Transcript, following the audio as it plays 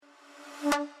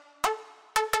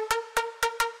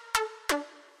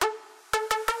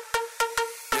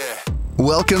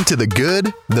Welcome to The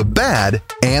Good, the Bad,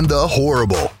 and the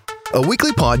Horrible, a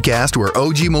weekly podcast where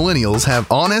OG millennials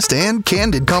have honest and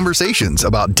candid conversations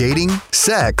about dating,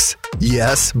 sex,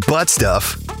 yes, butt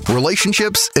stuff,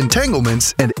 relationships,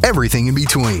 entanglements, and everything in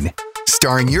between.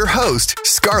 Starring your host,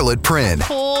 Scarlett Prin.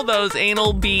 Pull those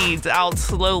anal beads out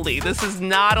slowly. This is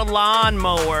not a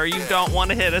lawnmower. You don't want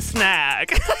to hit a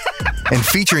snag. And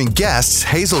featuring guests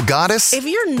Hazel Goddess. If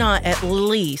you're not at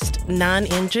least 9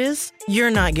 inches, you're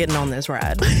not getting on this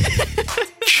ride.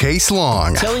 Chase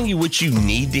Long. Telling you what you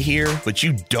need to hear, but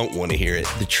you don't want to hear it.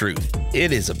 The truth.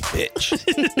 It is a bitch.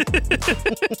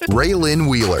 Raylan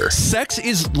Wheeler. Sex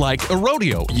is like a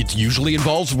rodeo. It usually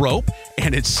involves rope,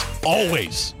 and it's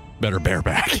always better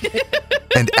bareback.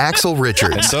 And Axel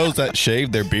Richards. And those that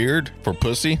shave their beard for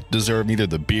pussy deserve neither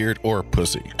the beard or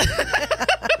pussy.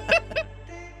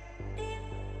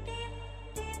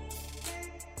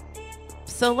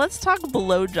 So let's talk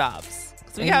blowjobs.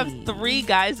 So we have 3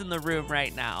 guys in the room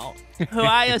right now who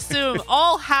I assume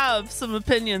all have some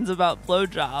opinions about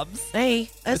blowjobs. Hey,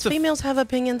 us females have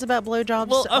opinions about blowjobs.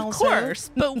 Well, of also.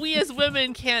 course, but we as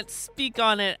women can't speak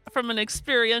on it from an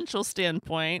experiential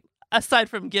standpoint, aside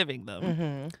from giving them.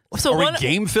 Mm-hmm. So Are we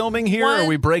game filming here? Are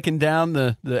we breaking down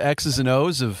the X's and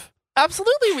O's of...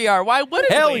 Absolutely we are. Why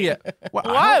wouldn't Hell we? yeah. Well,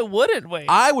 Why wouldn't we?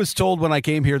 I was told when I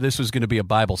came here this was going to be a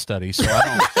Bible study, so I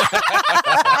don't...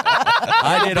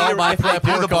 I did all my prep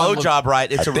Do the work on... blowjob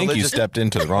right. It's I a think you religious... stepped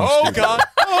into the wrong Oh, studio. God.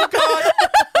 Oh, God.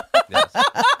 Yes.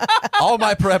 All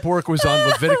my prep work was on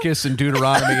Leviticus and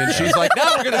Deuteronomy, and she's like,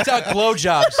 now we're going to talk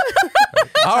blowjobs.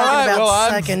 All right, about well,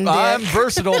 sucking I'm dick.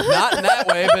 versatile. Not in that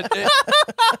way, but...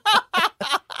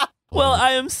 Well,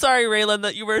 I am sorry, Raylan,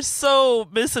 that you were so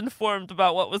misinformed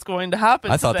about what was going to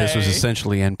happen I thought this was today.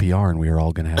 essentially NPR, and we were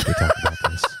all going to have to talk about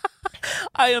this.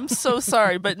 I am so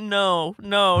sorry, but no, I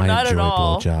not enjoy at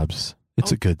all. blowjobs.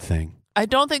 It's a good thing. I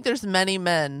don't think there's many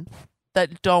men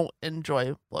that don't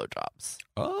enjoy blowjobs.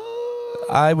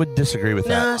 I would disagree with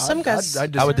No, that. some guys.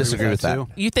 I would disagree with that. too.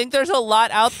 You think there's a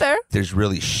lot out there? There's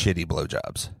really shitty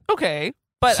blowjobs. Okay,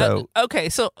 but So-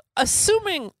 so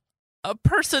assuming a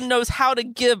person knows how to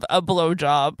give a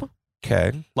blowjob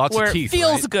Okay. Lots where of teeth, it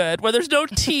feels right? good, where there's no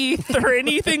teeth or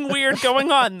anything weird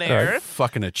going on there,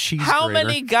 Fucking a cheese how grater.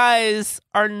 many guys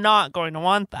are not going to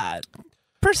want that,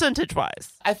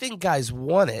 percentage-wise? I think guys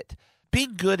want it.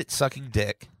 Being good at sucking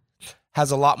dick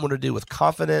has a lot more to do with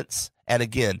confidence and,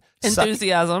 again,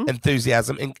 Enthusiasm.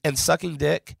 enthusiasm. And sucking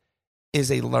dick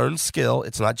is a learned skill.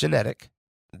 It's not genetic.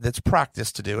 That's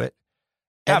practice to do it.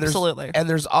 And Absolutely.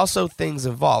 There's also things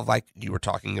involved, like you were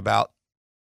talking about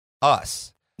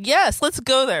us. Yes, let's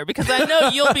go there, because I know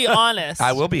you'll be honest.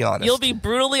 I will be honest. You'll be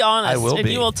brutally honest. I will and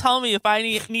be. you will tell me if I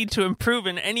need to improve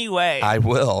in any way. I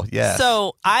will, yes.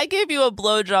 So I gave you a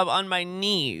blowjob on my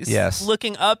knees. Yes.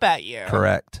 Looking up at you.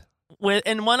 Correct.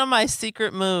 And one of my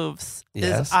secret moves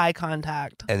Yes. is eye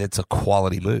contact. And it's a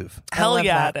quality move. Hell love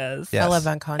yeah, that. it is. Yes. I love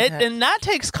eye contact. And that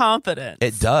takes confidence.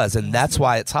 It does, and that's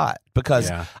why it's hot. Because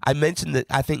Yeah. I mentioned that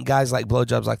I think guys like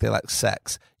blowjobs like they like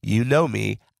sex. You know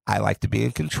me. I like to be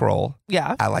in control.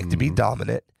 Yeah. I like to be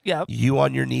dominant. Yep. You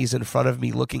on your knees in front of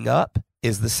me looking up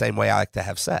is the same way I like to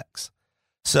have sex.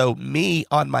 So me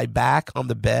on my back on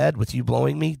the bed with you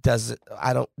blowing me that's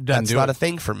do not it. a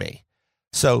thing for me.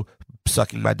 So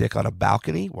sucking my dick on a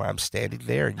balcony where I'm standing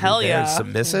there and Hell you're there yeah. and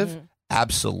submissive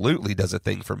absolutely does a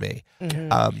thing for me.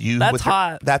 Mhm. You That's with your-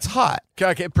 hot. That's hot.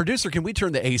 Okay, producer, can we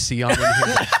turn the AC on in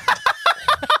here?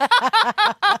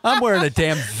 I'm wearing a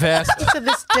damn vest. He said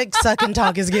this dick sucking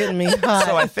talk is getting me hot.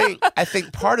 So I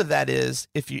think part of that is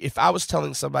if I was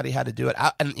telling somebody how to do it,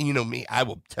 and you know me, I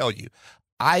will tell you,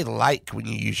 I like when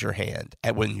you use your hand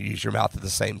and when you use your mouth at the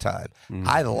same time.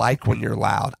 I like when you're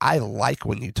loud. I like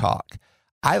when you talk.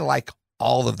 I like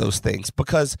all of those things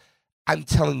because I'm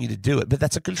telling you to do it, but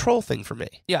that's a control thing for me.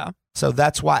 Yeah. So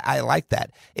that's why I like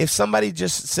that. If somebody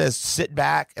just says, sit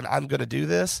back and I'm going to do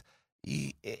this,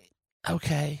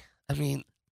 okay. I mean,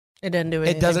 it doesn't do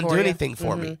anything. it doesn't for do you. anything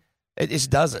for Mhm. me. It just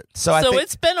doesn't. So I think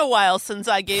it's been a while since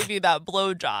I gave you that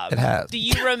blowjob. It has. Do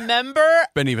you remember?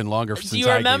 Been even longer since Do you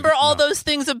I remember gave it. all No. those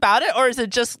things about it, or is it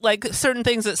just like certain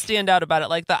things that stand out about it,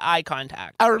 like the eye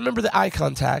contact? I remember the eye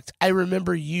contact. I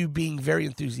remember you being very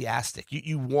enthusiastic,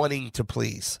 you wanting to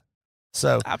please.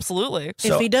 So, Absolutely.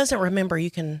 so, If he doesn't remember, you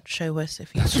can show us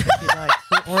if you like.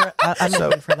 I'm So-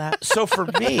 open for that. so for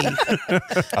me,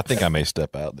 I think I may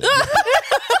step out there.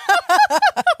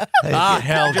 hey,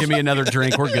 Hell, give me another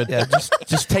drink. We're good. yeah,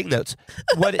 just take notes.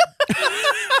 What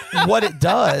it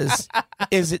does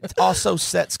is it also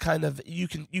sets kind of you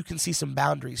can see some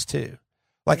boundaries too.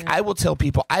 Like I will tell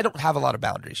people, I don't have a lot of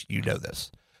boundaries. You know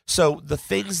this. So the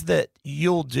things that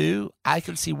you'll do, I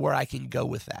can see where I can go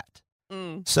with that.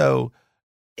 So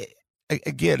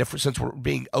again, since we're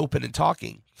being open and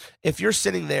talking, if you're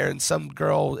sitting there and some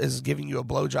girl is giving you a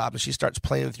blowjob and she starts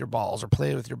playing with your balls or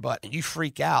playing with your butt and you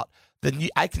freak out, then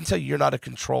I can tell you're not a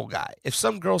control guy. If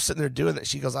some girl's sitting there doing that,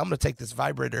 she goes, I'm going to take this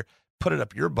vibrator, put it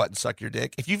up your butt and suck your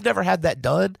dick. If you've never had that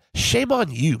done, shame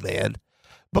on you, man.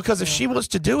 Because if she wants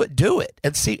to do it, do it.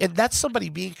 And see, and that's somebody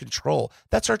being control.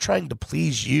 That's her trying to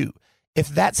please you. If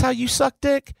that's how you suck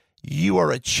dick, you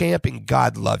are a champ and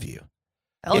God love you.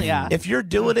 Hell yeah. If you're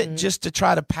doing it just to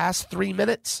try to pass 3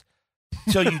 minutes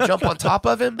till you jump on top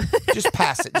of him, just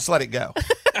pass it. Just let it go.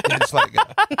 Just let it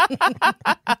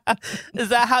go. Is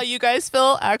that how you guys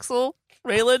feel, Axel,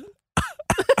 Raylan?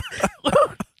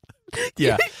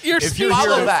 Yeah. If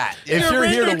you're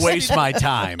here to rigid. waste my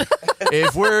time,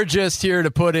 if we're just here to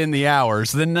put in the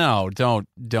hours, then no, don't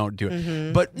do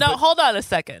it. But No, hold on a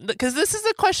second, because this is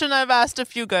a question I've asked a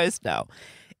few guys now.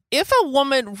 If a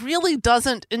woman really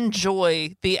doesn't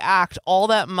enjoy the act all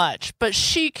that much, but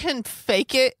she can fake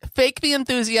the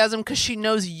enthusiasm because she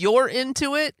knows you're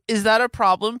into it, is that a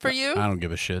problem for you? I don't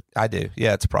give a shit. I do.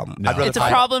 Yeah, it's a problem. No. It's a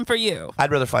problem for you.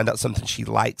 I'd rather find out something she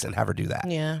likes and have her do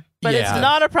that. Yeah. But Yeah. it's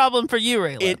not a problem for you,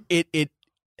 Raylan. It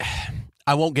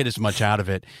I won't get as much out of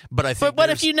it, but I think. But what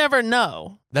if you never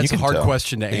know? That's You a can hard tell.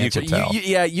 question to You answer. can tell.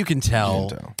 Yeah, you can tell.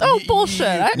 You can tell. Oh, bullshit.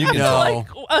 I you feel know. like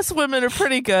us women are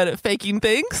pretty good at faking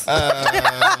things. Not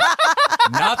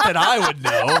that I would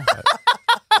know.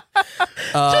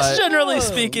 Just generally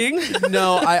speaking.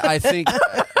 No, I think.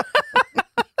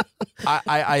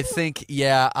 I think,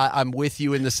 yeah, I'm with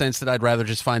you in the sense that I'd rather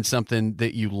just find something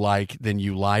that you like than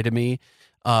you lie to me.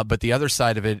 But the other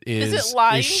side of it is Is it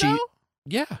lying, she? though?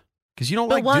 Yeah, because you don't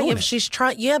But like why doing if it. she's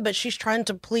trying? Yeah, but she's trying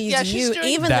to please Yeah, she's you, doing-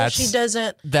 even though That's- she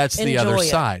doesn't. That's the enjoy other it.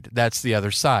 side. That's the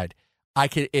other side. I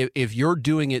can if you're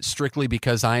doing it strictly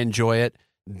because I enjoy it,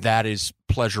 that is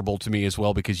pleasurable to me as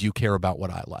well because you care about what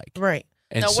I like. Right.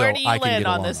 And Now, so where do you I can land get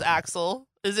on along this, with it. Axel?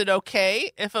 Is it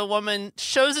okay if a woman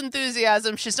shows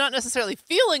enthusiasm? She's not necessarily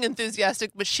feeling enthusiastic,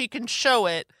 but she can show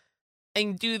it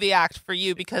and do the act for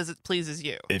you because it pleases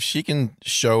you. If she can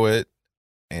show it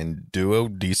and do a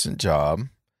decent job,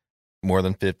 more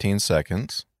than 15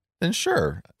 seconds, then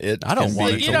sure. It I don't can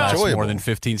want be it to last enjoyable. more than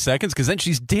 15 seconds because then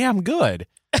she's damn good.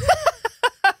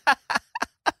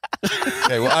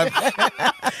 Okay, well, I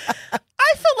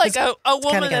feel like a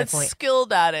woman got a that's point.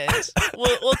 skilled at it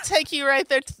will take you right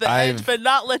there to the edge, but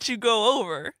not let you go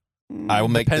over. I will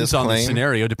make Depends this on the claim.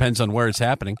 scenario. Depends on where it's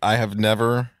happening. I have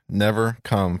never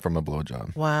come from a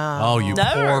blowjob. Wow. Oh, you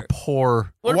Never.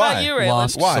 poor. What Why? about you, Raylan?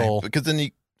 Lost Why? soul. Because then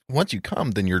once you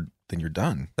come, then you're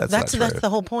done. That's That's not true. the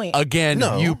whole point. Again,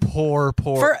 No. you poor.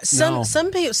 For no. some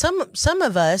people, some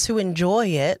of us who enjoy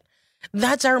it,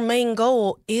 that's our main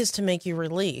goal is to make you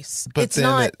release. But it's then,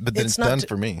 not. then it's not done to-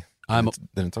 for me. I'm-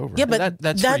 Then it's over. Yeah, but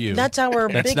That's for you. That's our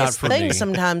That's not biggest for thing. me.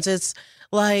 Sometimes it's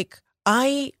like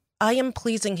I am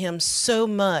pleasing him so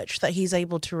much that he's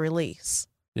able to release.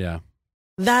 Yeah.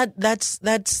 That's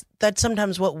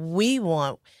sometimes what we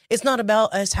want. It's not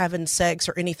about us having sex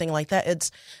or anything like that. It's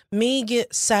me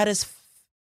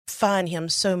satisfying him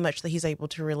so much that he's able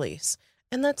to release,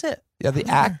 and that's it. Yeah, the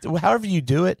act, however you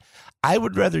do it, I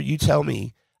would rather you tell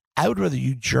me, I would rather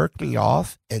you jerk me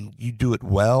off and you do it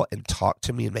well and talk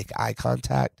to me and make eye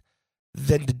contact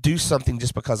than to do something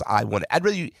just because I want it. I'd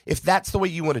rather you, if that's the way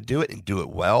you want to do it and do it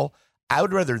well, I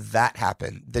would rather that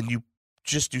happen than you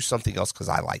just do something else because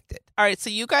I liked it. All right, so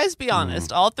you guys be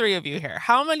honest, all three of you here.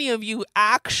 How many of you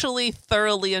actually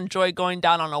thoroughly enjoy going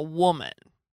down on a woman?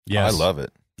 Yes. I love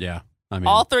it. Yeah. I mean,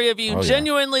 All three of you Oh, yeah.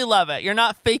 genuinely love it. You're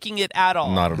not faking it at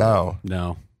all. Not at all. No.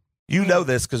 no. You know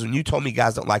this because when you told me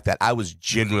guys don't like that, I was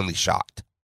genuinely shocked.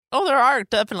 Oh, there are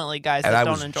definitely guys And that I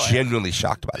don't was enjoy it. genuinely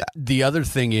shocked by that. The other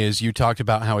thing is you talked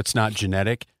about how it's not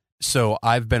genetic. So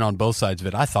I've been on both sides of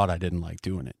it. I thought I didn't like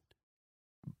doing it,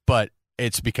 but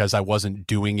it's because I wasn't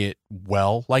doing it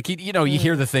well. Like, you know, you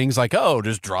hear the things like, oh,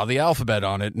 just draw the alphabet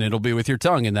on it and it'll be with your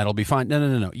tongue and that'll be fine.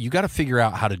 No. You got to figure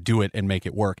out how to do it and make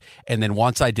it work. And then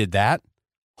once I did that,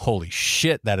 holy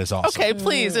shit, that is awesome. Okay,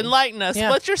 please enlighten us. Yeah.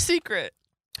 What's your secret?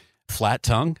 Flat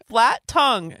tongue. Flat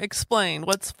tongue. Explain.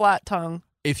 What's flat tongue?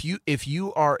 If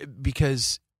you are,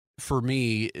 because for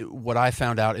me, what I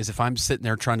found out is if I'm sitting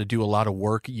there trying to do a lot of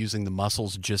work using the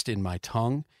muscles just in my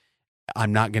tongue,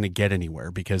 I'm not going to get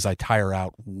anywhere because I tire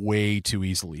out way too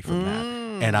easily from that.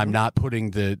 And I'm not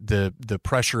putting the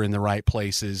pressure in the right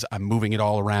places. I'm moving it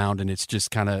all around, and it's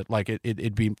just kind of like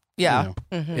it'd be, Yeah. you know,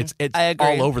 Mm-hmm. it's I agree.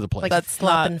 all over the place. Like That's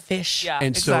flopping not- fish. Yeah.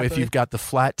 and so if exactly. you've got the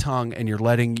flat tongue and you're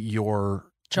letting your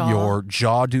your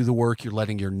jaw do the work, you're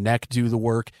letting your neck do the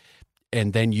work,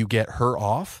 and then you get her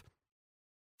off.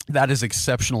 That is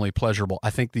exceptionally pleasurable. I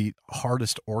think the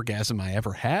hardest orgasm I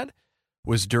ever had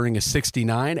was during a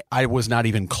 69. I was not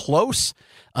even close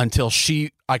until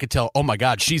I could tell, oh my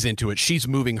God, she's into it. She's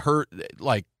moving her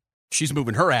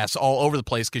ass all over the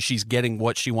place because she's getting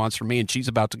what she wants from me, and she's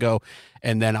about to go.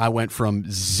 And then I went from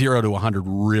 0 to 100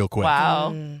 real quick.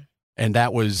 Wow. And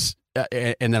that was,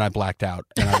 and then I blacked out,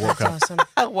 and I woke up. Awesome.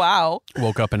 Wow.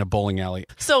 Woke up in a bowling alley.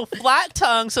 So flat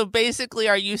tongue. So basically,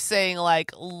 are you saying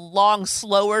like long,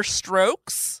 slower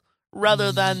strokes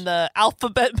rather than the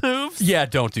alphabet moves? Yeah,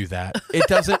 don't do that. It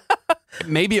doesn't.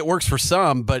 Maybe it works for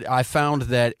some, but I found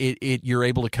that you're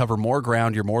able to cover more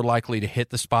ground. You're more likely to hit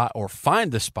the spot or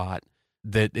find the spot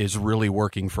that is really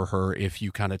working for her if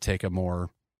you kind of take a more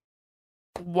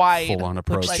Wide, full-on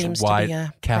approach. Which seems wide, to be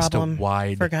a cast problem a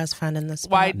wide, for guys finding this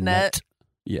wide net.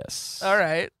 Yes. All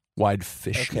right. Wide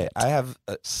fish. Okay, net. I have.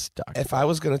 Stuck. If I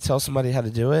was going to tell somebody how to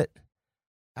do it,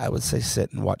 I would say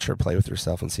sit and watch her play with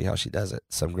herself and see how she does it.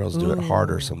 Some girls do it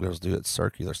harder. Ooh. Some girls do it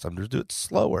circular. Some girls do it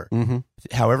slower. Mm-hmm.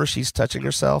 However she's touching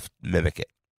herself, mimic it.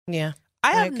 Yeah.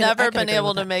 I I have can- never I can been agree able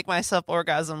with to that. make myself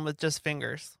orgasm with just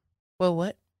fingers. Well,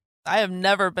 what? I have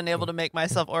never been able to make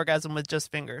myself orgasm with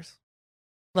just fingers.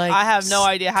 Like I have no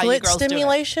idea how you clit girls do it.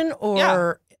 stimulation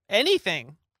or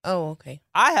Anything. oh, okay.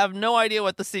 I have no idea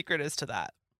what the secret is to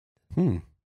that. Hmm.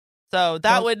 So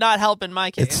that Don't- would not help in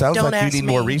my case. It sounds Don't like you ask need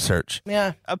more me. research.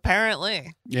 Yeah.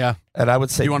 Apparently. Yeah. And I would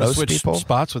say You want to most switch people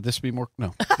spots? Would this be more?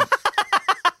 No.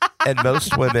 and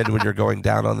most women, when you're going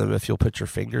down on them, if you'll put your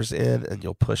fingers in and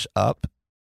you'll push up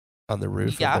on the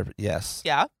roof. Yeah. Of their, yes.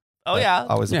 Yeah. Oh, That yeah.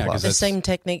 Always a Yeah, plus. 'cause The That's- same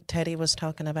technique Teddy was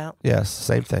talking about. Yes,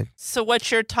 same thing. So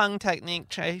what's your tongue technique,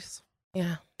 Chase?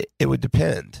 Yeah. It would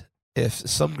depend.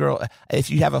 If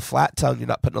you have a flat tongue, you're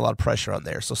not putting a lot of pressure on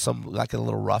there. So some like it a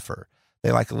little rougher.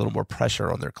 They like a little more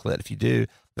pressure on their clit. If you do,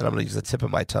 then I'm going to use the tip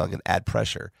of my tongue and add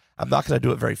pressure. I'm not going to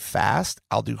do it very fast.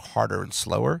 I'll do harder and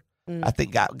slower. Mm. I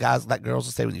think guys like girls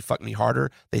will say when you fuck me harder,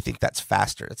 they think that's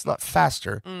faster. It's not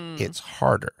faster. It's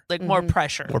harder. Like more Mhm.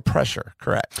 pressure. More pressure,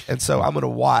 correct. And so I'm going to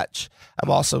watch.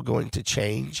 I'm also going to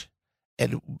change,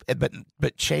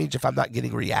 but change if I'm not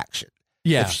getting reaction.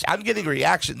 Yeah. If I'm getting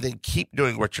reaction, then keep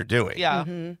doing what you're doing. Yeah.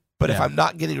 Mhm. But if Yeah. I'm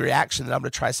not getting reaction, then I'm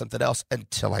going to try something else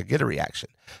until I get a reaction.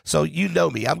 So you know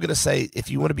me. I'm going to say,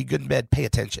 if you want to be good in bed, pay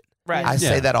attention. Right. I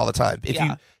say Yeah. that all the time.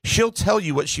 Yeah. She'll tell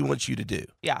you what she wants you to do.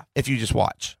 Yeah. If you just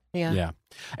watch. Yeah. Yeah.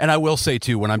 And I will say,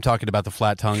 too, when I'm talking about the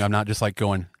flat tongue, I'm not just like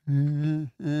going,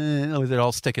 with it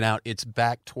all sticking out. It's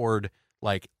back toward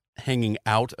like hanging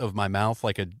out of my mouth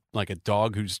like a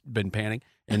dog who's been panting.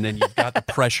 And then you've got the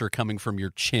pressure coming from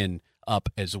your chin up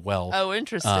as well. Oh,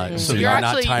 interesting. So you're you're not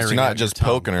actually tiring So you're not just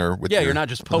poking her with you're not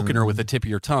just poking her with the tip of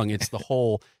your tongue. It's the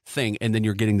whole thing. And then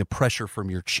you're getting the pressure from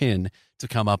your chin to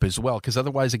come up as well. Because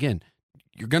otherwise, again,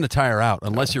 you're going to tire out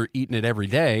unless you're eating it every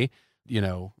day,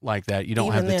 like that. You don't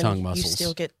Even have the then, tongue muscles. You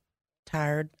still get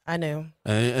tired. I know.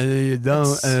 You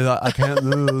don't. I can't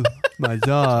move my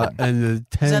jaw, and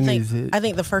the 'Cause tongue I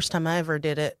think the first time I ever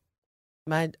did it,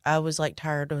 I was like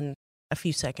tired in a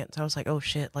few seconds. I was like, oh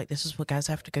shit, like this is what guys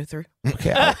have to go through.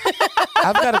 Okay.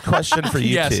 I've got a question for you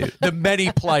yes, two. the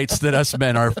many plights that us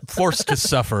men are forced to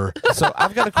suffer. So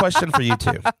I've got a question for you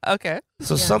two. Okay.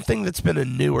 So Yeah. something that's been a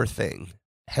newer thing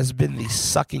has been the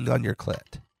sucking on your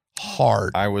clit.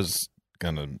 Hard. I was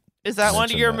gonna. Is that one of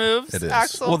Mention your that. moves, It is.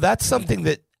 Axel? Well, that's something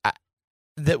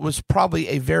that was probably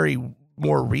a very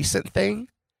more recent thing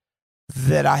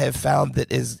that I have found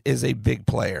that is a big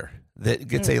player that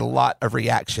gets a lot of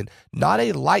reaction. Not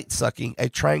a light sucking, a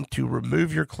trying to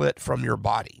remove your clit from your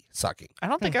body sucking. I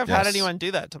don't think I've had Yes. anyone do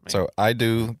that to me. So I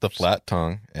do the flat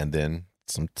tongue and then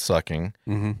some sucking,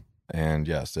 Mm-hmm. and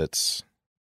yes, it's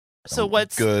So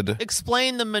what's good.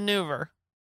 Explain the maneuver.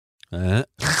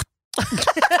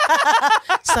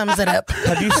 Sums it up.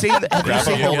 Have you seen Grab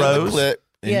a the hold of rose? the clit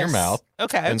in your Yes. mouth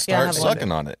Okay. and Yeah, I start have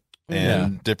sucking on it, Mm.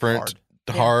 and different Hard.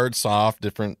 Yeah. hard, soft,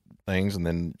 different things, and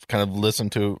then kind of listen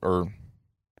to or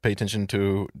pay attention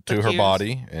to The her cues.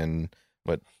 body and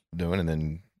what doing, and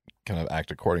then kind of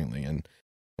act accordingly. And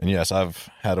yes, I've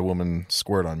had a woman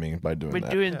squirt on me by doing We're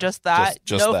that. doing just that.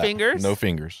 Just no that. fingers. No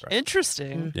fingers,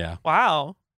 Interesting. Yeah.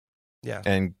 Wow. Yeah.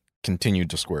 and continued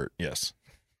to squirt. Yes.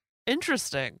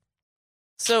 Interesting.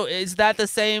 So is that the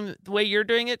same way you're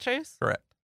doing it, Chase? Correct.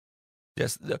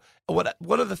 Yes.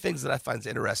 One of the things that I find is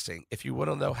interesting, if you want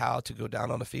to know how to go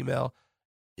down on a female,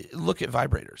 look at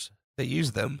vibrators. They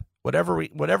use them.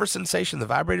 Whatever sensation the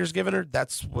vibrator's giving her,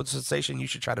 that's what sensation you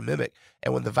should try to mimic.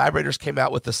 And when the vibrators came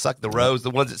out with the rose,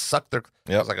 the ones that suck their,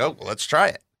 I was like, oh, well, let's try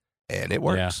it. And it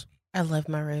works. I love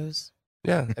my rose.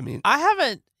 Yeah, I mean, I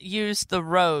haven't used the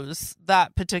rose,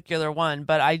 that particular one,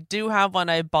 but I do have one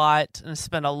I bought and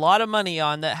spent a lot of money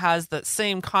on that has that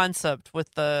same concept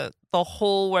with the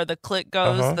hole where the clit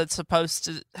goes that's supposed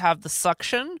to have the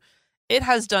suction. It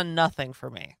has done nothing for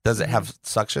me. does it have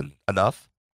suction enough?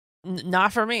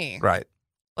 Not for me. Right.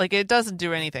 Like, it doesn't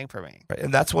do anything for me. Right.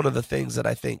 And that's one of the things that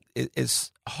I think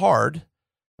is hard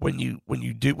when you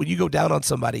go down on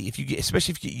somebody,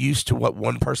 especially if you get used to what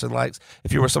one person likes.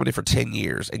 If you're with somebody for 10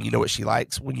 years and you know what she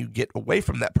likes, when you get away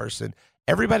from that person,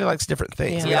 everybody likes different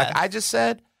things. Yeah. I mean, like I just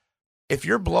said, if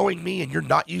you're blowing me and you're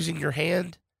not using your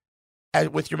hand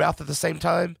with your mouth at the same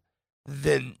time,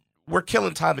 then we're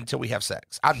killing time until we have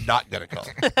sex. I'm not gonna come.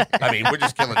 I mean, we're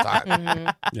just killing time. Mm-hmm.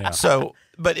 Yeah. So,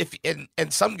 but if and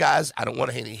some guys, I don't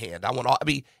want any hand. I want all. I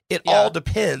mean, it all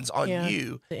depends on Yeah.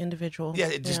 you. The individual. Yeah,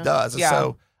 it just does. And Yeah.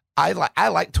 so I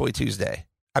like Toy Tuesday.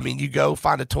 I mean, you go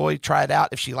find a toy, try it out.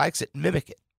 If she likes it, mimic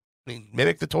it. I mean,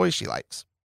 mimic the toys she likes.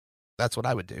 That's what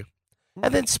I would do,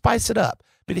 and then spice it up.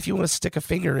 I mean, if you want to stick a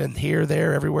finger in here,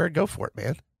 there, everywhere, go for it,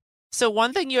 man. So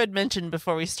one thing you had mentioned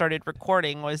before we started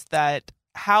recording was that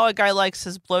how a guy likes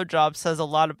his blowjob says a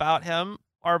lot about him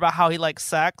or about how he likes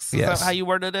sex. Is Yes. that how you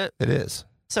worded it? It is.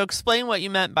 So explain what you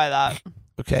meant by that.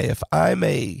 Okay, if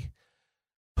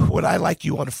when I like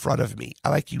you on front of me, I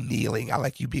like you kneeling, I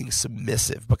like you being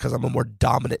submissive because I'm a more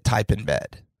dominant type in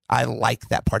bed. I like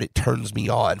that part. It turns me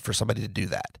on for somebody to do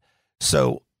that.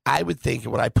 So I would think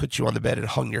when I put you on the bed and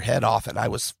hung your head off and I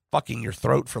was fucking your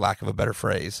throat, for lack of a better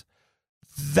phrase,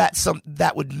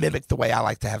 that would mimic the way I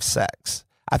like to have sex.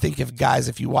 I think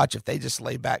if you watch, if they just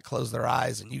lay back, close their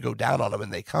eyes, and you go down on them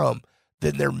and they come,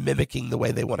 then they're mimicking the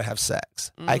way they want to have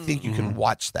sex. I think you can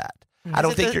watch that. I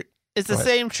don't think you're... Is the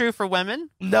same true for women?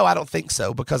 No, I don't think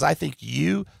so, because I think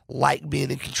you like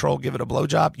being in control, giving a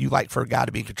blowjob. You like for a guy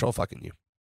to be in control fucking you.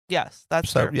 Yes, that's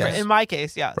So, true. yes. In my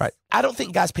case, yes. Right. I don't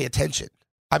think guys pay attention.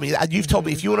 I mean, you've told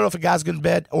me if you want to know if a guy's going to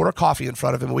bed, order coffee in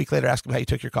front of him. A week later, ask him how you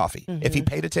took your coffee. If he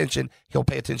paid attention, he'll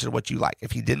pay attention to what you like.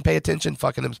 If he didn't pay attention,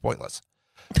 fucking him's pointless.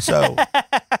 So,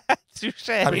 Touche.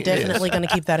 I mean, Definitely going to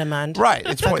keep that in mind. right,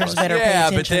 it's Fuckers pointless. better pay Yeah,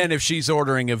 but attention. then if she's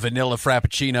ordering a vanilla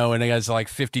frappuccino and it has like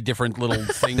 50 different little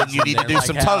things, Then you in need to there, do like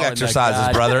some how tongue in the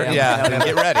exercises, brother. goddamn Yeah, vanilla-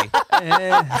 get ready.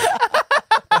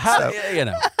 How- So- you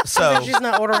know. So, She's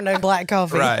not ordering no black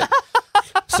coffee. right.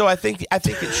 So I think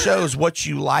it shows what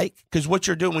you like, because what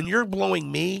you're doing when you're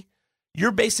blowing me,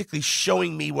 you're basically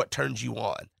showing me what turns you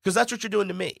on, because that's what you're doing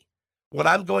to me. When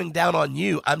I'm going down on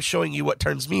you, I'm showing you what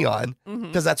turns me on,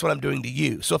 because that's what I'm doing to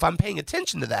you. So if I'm paying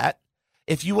attention to that,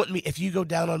 if you go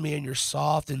down on me and you're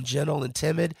soft and gentle and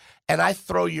timid, and I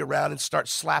throw you around and start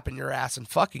slapping your ass and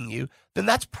fucking you, then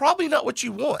that's probably not what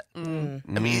you want. Mm.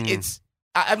 I mean,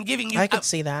 I'm giving you. I could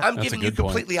see that. I'm That's a giving you good point.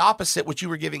 completely opposite what you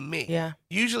were giving me. Yeah.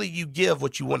 Usually you give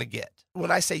what you want to get.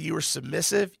 When I say you were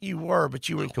submissive, you were, but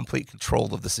you were in complete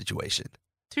control of the situation.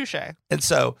 Touche. And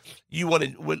so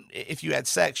if you had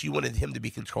sex, you wanted him to be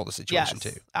control of the situation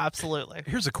Yes, too. absolutely.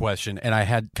 Here's a question, and I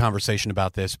had conversation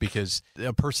about this because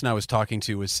a person I was talking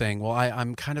to was saying, well,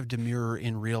 I'm kind of demure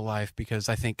in real life because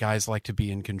I think guys like to be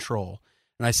in control.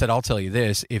 And I said, I'll tell you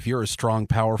this, if you're a strong,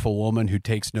 powerful woman who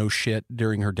takes no shit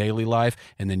during her daily life,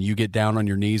 and then you get down on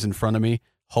your knees in front of me,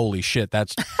 holy shit,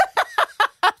 that's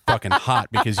fucking hot,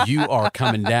 because you are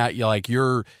coming down,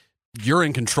 you're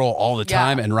in control all the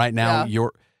time, and right now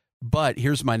you're... But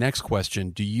here's my next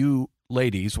question. Do you,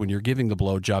 ladies, when you're giving the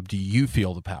blowjob, do you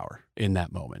feel the power in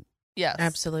that moment? Yes.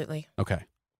 Absolutely. Okay.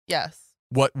 Yes.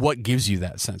 What gives you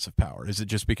that sense of power? Is it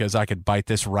just because I could bite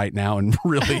this right now and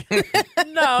really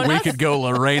No, we could go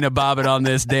Lorena Bobbitt on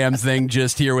this damn thing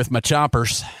just here with my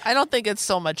choppers? I don't think it's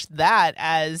so much that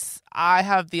as I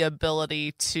have the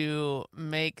ability to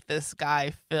make this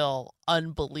guy feel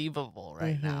unbelievable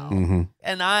right now. Mm-hmm.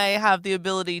 And I have the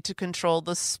ability to control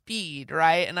the speed,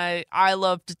 right? And I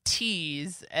love to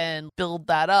tease and build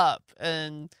that up.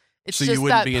 And it's So just you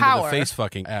wouldn't that be power. into the face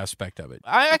fucking aspect of it.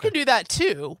 I can do that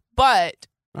too, but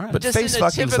All right. But Just face in a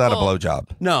fucking's not a typical- blowjob.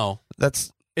 No,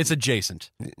 That's it's adjacent.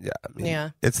 yeah. I mean, Yeah.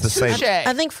 It's the same. touche.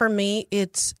 I think for me,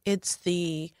 it's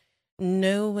the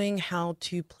knowing how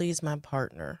to please my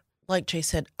partner. Like Jay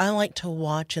said, I like to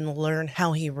watch and learn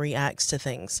how he reacts to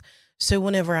things. So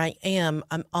whenever I'm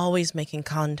always making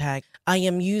contact. I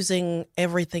am using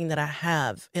everything that I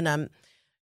have, and I'm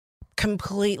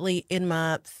completely in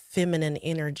my feminine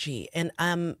energy, and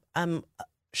I'm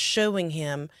showing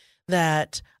him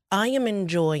that I am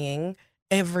enjoying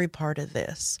every part of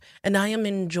this, and I am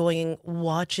enjoying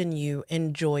watching you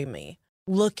enjoy me,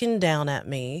 looking down at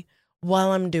me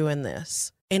while I'm doing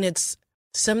this. And it's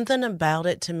something about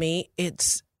it to me.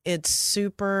 It's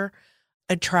super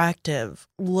attractive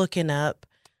looking up,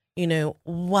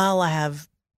 while I have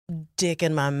dick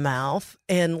in my mouth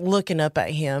and looking up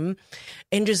at him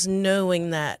and just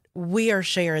knowing that we are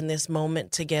sharing this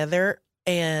moment together,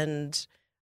 and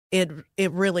it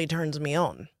really turns me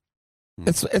on.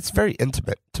 It's very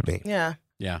intimate to me. Yeah.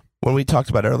 Yeah. When we talked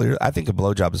about earlier, I think a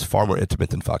blowjob is far more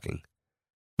intimate than fucking.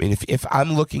 I mean, if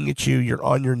I'm looking at you, you're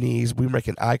on your knees, we're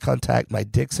making eye contact, my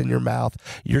dick's in your mouth,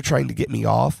 you're trying to get me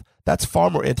off, that's far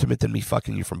more intimate than me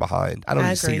fucking you from behind. I don't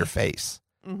even see agree. your face.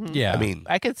 Mhm. Yeah. I mean,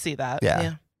 I could see that.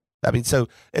 yeah. I mean, so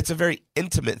it's a very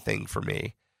intimate thing for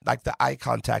me. Like the eye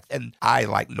contact, and I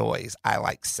like noise. I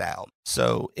like sound.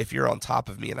 So if you're on top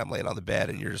of me and I'm laying on the bed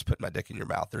and you're just putting my dick in your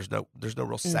mouth, there's no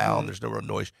real sound. There's no real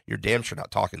noise. You're damn sure not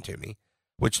talking to me,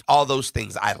 which all those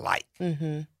things I like.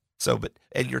 Mm-hmm. So,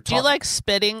 and you're Do talking. you like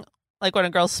spitting? Like when a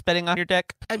girl's spitting on your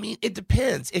dick? I mean, it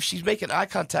depends. If she's making eye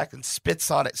contact and spits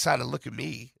on it, trying to look at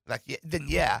me, then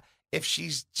yeah. If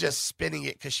she's just spinning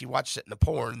it because she watched it in the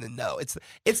porn, then no. It's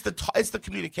the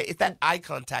communicate. It's that eye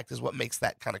contact is what makes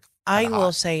that kind of. I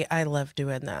will say I love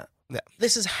doing that. Yeah.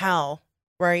 This is how,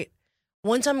 right?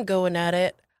 Once I'm going at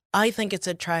it, I think it's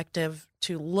attractive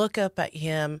to look up at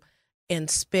him and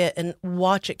spit and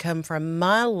watch it come from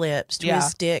my lips to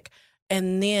his dick,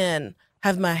 and then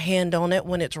have my hand on it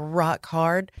when it's rock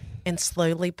hard and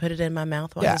slowly put it in my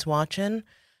mouth while he's watching.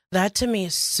 That to me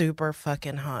is super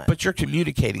fucking hot. But you're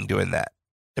communicating doing that.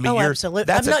 I mean,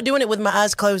 absolutely. I'm not doing it with my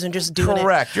eyes closed and just doing it.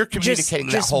 Correct. You're communicating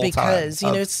just that whole because,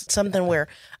 time. it's something where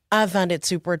I find it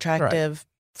super attractive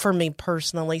for me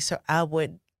personally. So I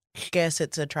would guess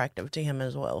it's attractive to him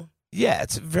as well. Yeah,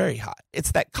 it's very hot.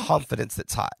 It's that confidence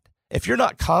that's hot. If you're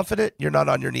not confident, you're not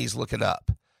on your knees looking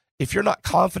up. If you're not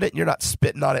confident, you're not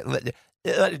spitting on it and let it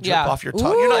drip off your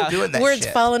tongue. You're not doing that where shit.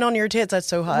 it's falling on your tits, that's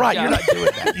so hot. Right, you're not doing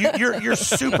that. You're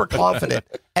super confident,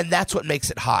 and that's what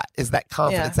makes it hot. Is that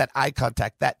confidence, that eye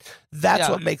contact? That's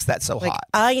what makes that so hot.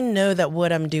 I know that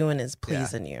what I'm doing is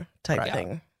pleasing you, type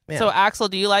thing. Yeah. So, Axel,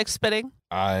 do you like spitting?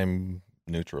 I'm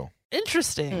neutral.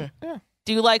 Interesting. Yeah.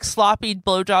 Do you like sloppy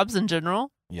blowjobs in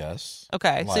general? Yes.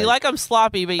 Okay, so you like them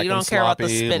sloppy, but you don't care about the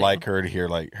spitting. Like her to hear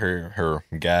like her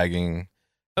gagging.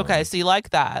 Okay, so you like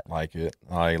that. Like it.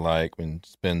 I like when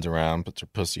she spins around, puts her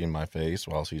pussy in my face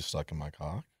while she's sucking my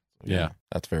cock. Yeah.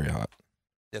 That's very hot.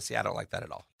 Yeah, see, I don't like that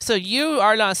at all. So you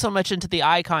are not so much into the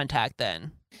eye contact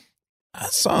then.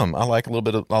 Some. I like a little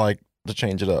bit of, I like to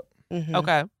change it up. Mm-hmm.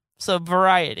 Okay, so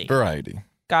variety. Variety.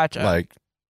 Gotcha. Like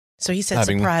so he said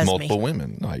having surprise multiple me.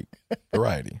 women. Like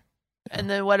variety. And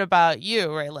then what about you,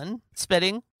 Raylan?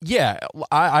 Spitting? Yeah,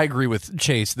 I agree with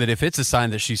Chase that if it's a sign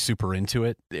that she's super into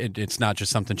it, it's not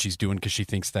just something she's doing because she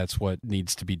thinks that's what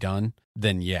needs to be done,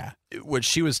 then yeah. What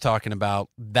she was talking about,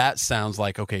 that sounds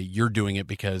like, okay, you're doing it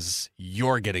because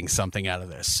you're getting something out of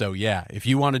this. So yeah, if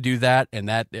you want to do that and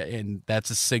that's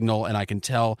a signal and I can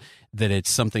tell that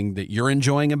it's something that you're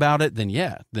enjoying about it, then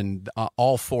yeah, then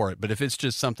all for it. But if it's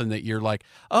just something that you're like,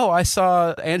 oh, I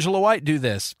saw Angela White do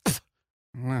this,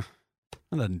 that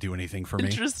doesn't do anything for me.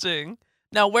 Interesting.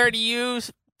 Now, where do you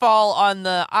fall on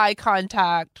the eye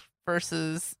contact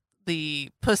versus the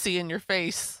pussy in your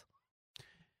face?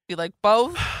 You like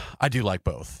both? I do like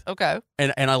both. Okay.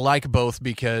 And I like both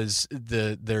because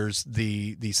there's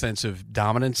the sense of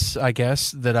dominance, I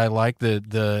guess, that I like.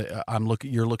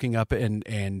 You're looking up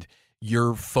and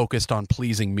you're focused on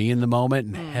pleasing me in the moment,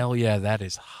 and hell yeah, that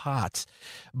is hot.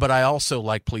 But I also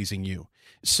like pleasing you.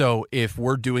 So if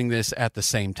we're doing this at the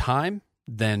same time,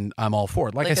 then I'm all for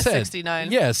it. Like I said,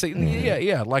 69. Yeah,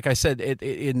 yeah. Like I said,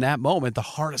 in that moment, the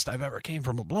hardest I've ever came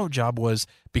from a blowjob was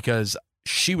because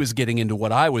she was getting into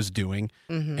what I was doing,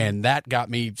 and that got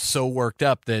me so worked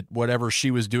up that whatever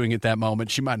she was doing at that moment,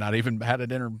 she might not even had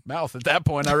it in her mouth at that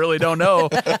point. I really don't know.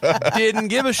 Didn't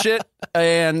give a shit,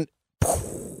 and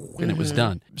it was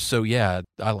done. So yeah,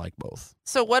 I like both.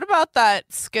 So what about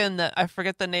that skin that I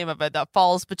forget the name of it that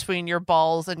falls between your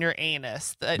balls and your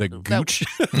anus? The gooch.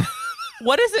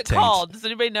 What is it Taint. called? Does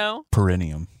anybody know?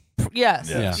 Perineum. Yes.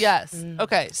 Yes. Yes.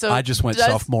 Okay. So I just went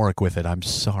sophomoric with it. I'm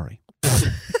sorry.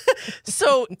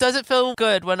 So does it feel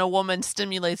good when a woman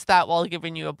stimulates that while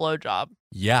giving you a blowjob?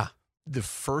 Yeah. The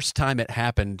first time it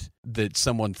happened that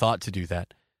someone thought to do that,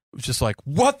 it was just like,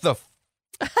 what the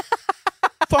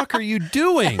fuck are you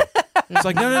doing? It's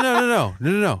like,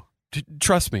 no.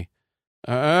 Trust me.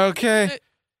 Okay.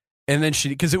 And then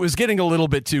because it was getting a little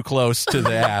bit too close to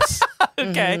the ass.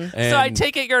 Okay. So I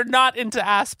take it you're not into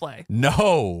ass play.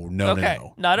 No. Okay.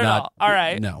 Not at all. All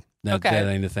right. No. That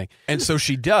ain't the thing. And so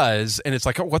she does, and it's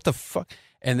like, oh, what the fuck?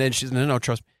 And then she's, no,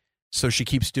 trust me. So she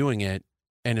keeps doing it,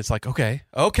 and it's like, okay.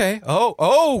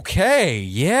 Oh, okay.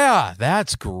 Yeah,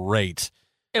 that's great.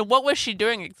 And what was she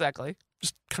doing exactly?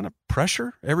 just kind of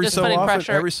pressure every Just so putting often.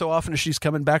 pressure. Every so often, as she's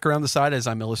coming back around the side, as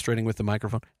I'm illustrating with the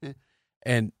microphone,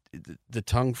 and the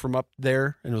tongue from up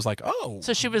there, and it was like, oh.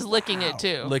 So she was licking it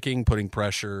too. Licking, putting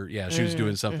pressure. Yeah, she was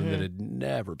doing something mm-hmm. that had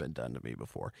never been done to me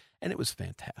before. And it was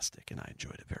fantastic, and I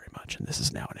enjoyed it very much. And this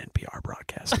is now an NPR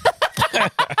broadcast.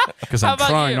 Because How I'm about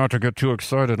trying you? not to get too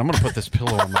excited. I'm going to put this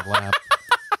pillow on my lap.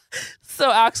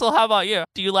 So Axel, how about you?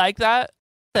 Do you like that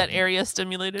area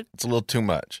stimulated? It's a little too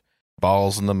much.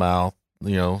 Balls in the mouth,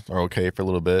 are okay for a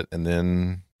little bit, and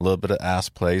then a little bit of ass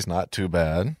plays, not too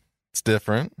bad. It's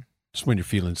different, Just when you're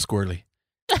feeling squirrely.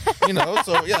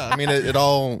 So yeah, I mean, it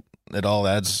all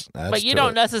adds But you to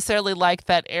don't it. necessarily like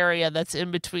that area that's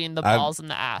in between the balls and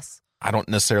the ass. I don't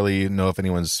necessarily know if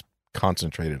anyone's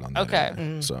concentrated on that. Okay.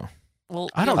 area. So Well,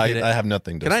 I don't get it. I have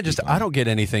nothing to Can I speak just, on. I don't get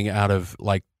anything out of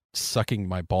like sucking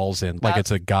my balls in like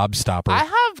it's a gobstopper. I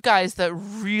have guys that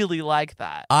really like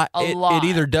that. It lot.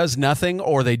 either does nothing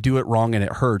or they do it wrong and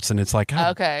it hurts. And it's like,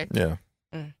 Okay. Yeah.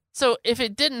 So if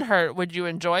it didn't hurt, would you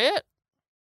enjoy it?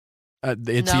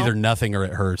 it's No? either nothing or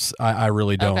it hurts. I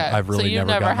really don't. Okay. I've So really you've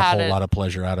never never gotten a had whole it. lot of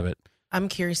pleasure out of it. I'm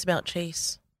curious about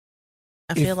Chase.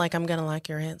 I If- feel like I'm gonna like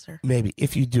your answer. Maybe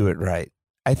if you do it right.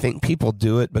 I think people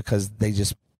do it because they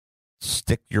just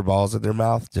stick your balls in their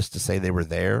mouth just to say they were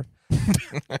there.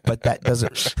 But that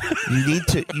doesn't.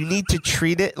 You need to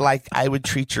treat it like I would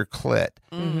treat your clit.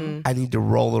 Mm-hmm. I need to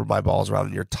roll my balls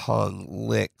around your tongue,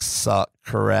 lick, suck,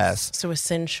 caress. So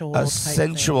essential. type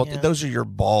Sensual. thing, yeah. Those are your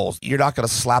balls. You're not going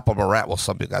to slap them around. Well,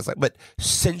 some guys like, but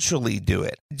sensually do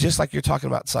it. Just like you're talking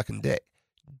about sucking dick.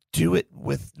 Do it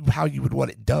with how you would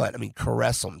want it done. I mean,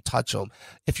 caress them, touch them.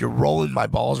 If you're rolling my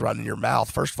balls around in your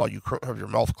mouth, first of all, you have your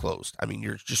mouth closed. I mean,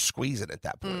 you're just squeezing at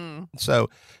that point. So,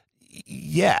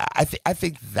 yeah, I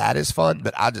think that is fun.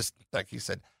 But I just, like you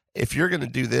said, if you're going to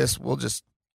do this, like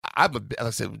I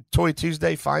said, Toy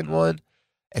Tuesday, find one.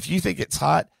 If you think it's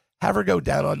hot, have her go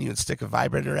down on you and stick a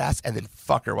vibrator in her ass and then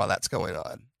fuck her while that's going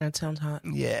on. That sounds hot.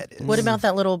 Yeah, it is. What about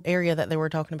that little area that they were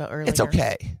talking about earlier? It's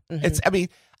okay. Mhm.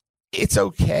 It's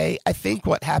okay. I think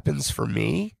what happens for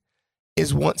me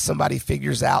is once somebody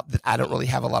figures out that I don't really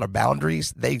have a lot of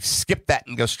boundaries, they skip that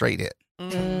and go straight in.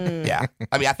 Mm. Yeah.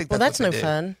 I mean, I think Well, that's that's what no they do.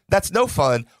 fun. That's no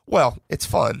fun. Well, it's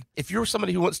fun. If you're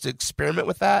somebody who wants to experiment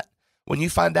with that, when you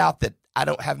find out that I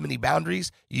don't have many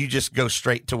boundaries, you just go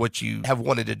straight to what you have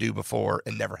wanted to do before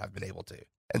and never have been able to.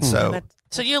 And so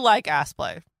So you like ass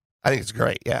play? I think it's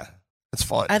great. Yeah. It's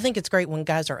fun. I think it's great when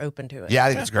guys are open to it. Yeah, I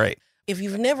think it's great. If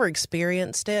you've never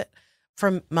experienced it,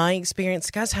 from my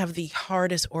experience, guys have the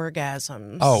hardest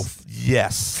orgasms. Oh,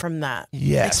 yes. From that.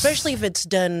 Yes. Especially if it's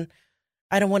done,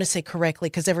 I don't want to say correctly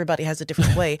because everybody has a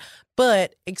different way,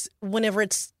 but whenever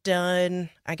it's done,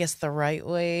 I guess the right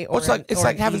way. Or Well, it's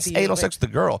like having easy anal way. sex with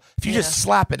the girl. If you just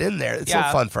slap it in there, it's no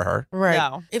fun for her. Right.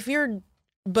 No. If you're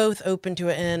both open to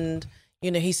it and,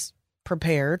 he's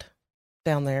prepared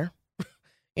down there,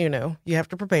 you have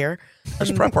to prepare.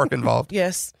 There's prep work involved.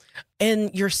 Yes. And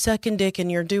you're sucking dick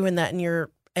and you're doing that and you're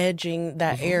edging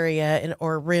that area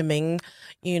or rimming,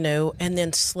 and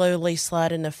then slowly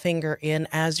sliding a finger in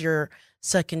as you're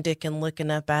sucking dick and looking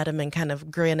up at him and kind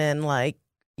of grinning like,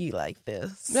 you like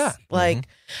this. Yeah. Like,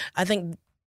 I think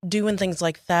doing things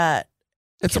like that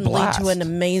It's a can lead blast. to an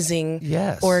amazing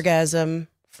Yes. orgasm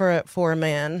for a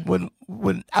man. When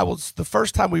the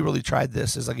first time we really tried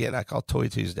this is, again, I call Toy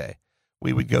Tuesday.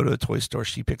 We would go to a toy store.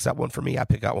 She picks out one for me. I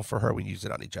pick out one for her. We use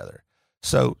it on each other.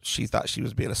 So she thought she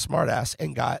was being a smartass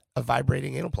and got a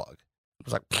vibrating anal plug. I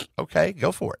was like, okay,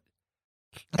 go for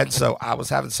it. And so I was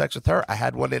having sex with her. I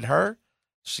had one in her.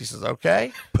 She says,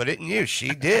 okay, put it in you. She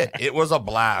did. It was a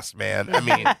blast, man. I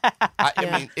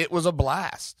mean, it was a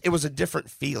blast. It was a different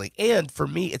feeling. And for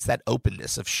me, it's that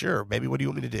openness of, sure, baby, what do you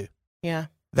want me to do? Yeah.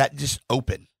 That just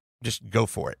open. Just go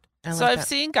for it. I So like I've that.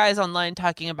 seen guys online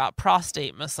talking about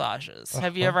prostate massages.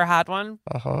 Have you Uh-huh. ever had one?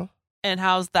 Uh-huh. And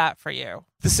how's that for you?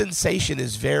 The sensation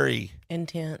is very,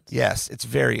 intense. yes, it's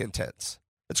very intense.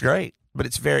 It's great, but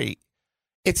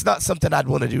it's not something I'd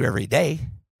want to do every day.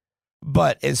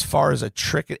 But as far as a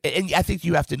trick, and I think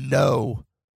you have to know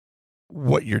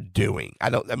what you're doing.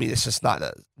 It's just not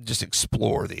just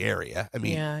explore the area. I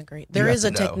mean, Yeah, I agree. you There have is a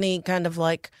to know. technique, kind of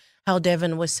like how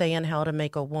Devin was saying how to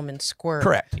make a woman squirt.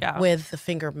 Correct. Yeah. With the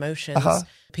finger motions. Uh-huh.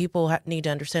 People need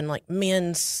to understand, like,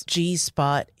 men's G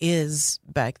spot is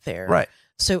back there. Right.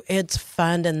 So it's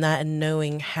finding that and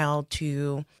knowing how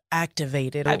to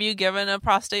activate it. Have you given a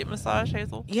prostate massage,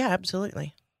 Hazel? Yeah,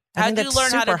 absolutely. I How'd think you that's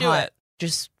learn how to super do hot. it?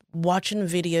 Just watching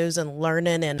videos and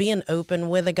learning and being open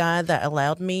with a guy that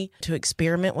allowed me to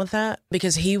experiment with that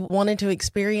because he wanted to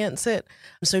experience it.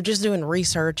 So just doing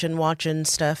research and watching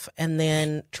stuff and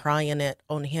then trying it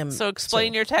on him. So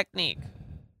explain your technique.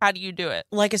 How do you do it?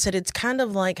 Like I said, it's kind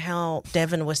of like how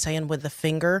Devin was saying with the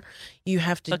finger. You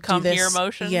have to The do come this, here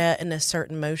motion? Yeah, in a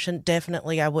certain motion.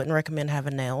 Definitely, I wouldn't recommend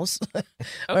having nails or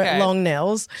Okay. long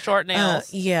nails. Short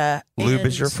nails. Yeah, Lube is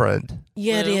and- your friend.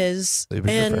 Yeah, it Lube. is. Lube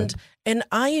is your friend. And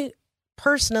I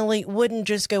personally wouldn't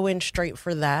just go in straight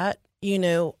for that. You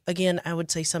know, again, I would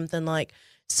say something like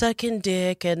sucking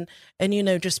dick and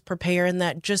just preparing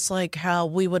that, just like how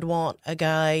we would want a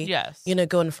guy, Yes.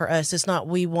 going for us. It's not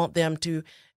we want them to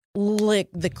lick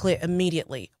the clit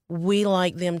immediately. We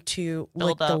like them to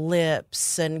lick the up.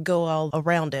 lips and go all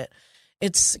around it.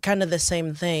 It's kind of the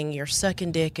same thing. You're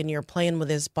sucking dick and you're playing with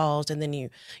his balls, and then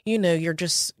you're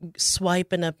just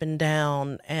swiping up and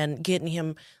down and getting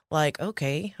him like,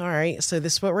 okay, all right, so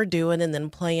this is what we're doing, and then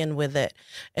playing with it.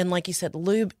 And like you said,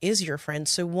 lube is your friend.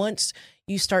 So once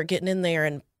you start getting in there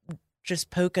and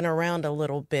just poking around a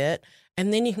little bit,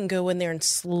 and then you can go in there and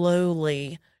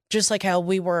slowly, just like how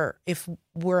we were if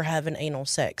we're having anal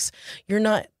sex.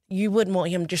 You wouldn't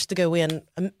want him just to go in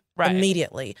Right.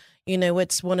 immediately.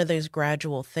 It's one of those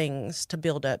gradual things to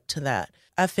build up to that.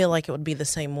 I feel like it would be the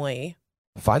same way.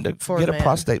 For Get a a man.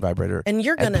 prostate vibrator And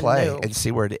you're and gonna play know. and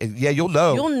see where it is. Yeah, you'll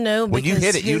know. You'll know when you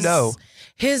because hit it. You know.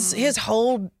 his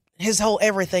whole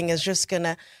everything is just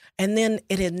gonna, and then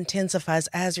it intensifies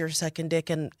as you're sucking dick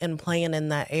and playing in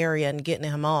that area and getting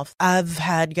him off. I've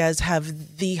had guys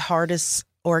have the hardest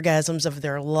orgasms of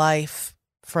their life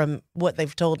from what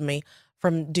they've told me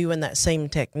from doing that same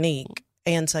technique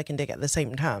and sucking dick at the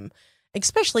same time,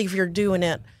 especially if you're doing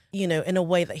it, in a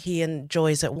way that he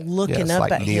enjoys it, looking it's up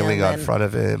like at kneeling him on and, front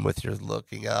of him with your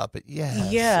looking up.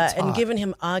 yeah, it's and hot. giving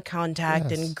him eye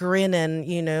contact Yes. and grinning,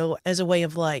 as a way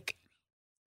of like,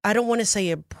 I don't want to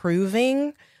say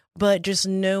approving, but just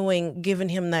knowing, giving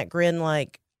him that grin,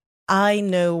 like, I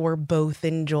know we're both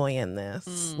enjoying this.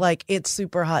 Mm. Like, it's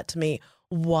super hot to me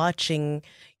watching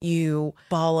you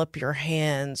ball up your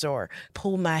hands or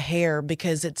pull my hair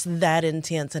because it's that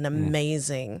intense and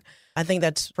amazing. I think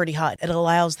that's pretty hot. It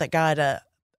allows that guy to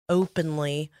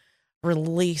openly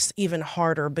release even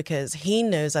harder because he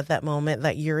knows at that moment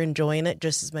that you're enjoying it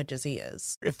just as much as he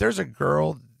is. If there's a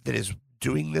girl that is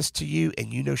doing this to you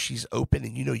and she's open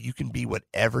and you can be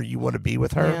whatever you want to be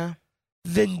with her, Yeah.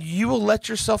 then you will let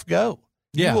yourself go.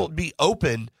 Yeah. You will be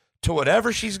open to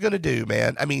whatever she's going to do,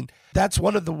 man. I mean, that's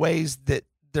one of the ways that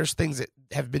there's things that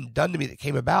have been done to me that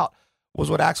came about was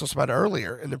what Axel spoke about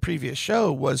earlier in the previous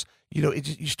show was,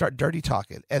 you start dirty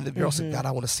talking. And the girl said, God,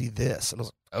 I want to see this. And I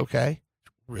was like, okay,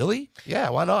 really? Yeah,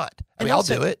 why not? I mean, I'll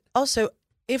do it. Also,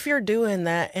 if you're doing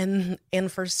that and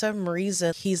for some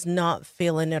reason he's not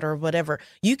feeling it or whatever,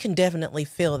 you can definitely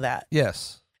feel that.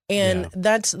 Yes. And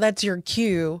that's your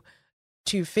cue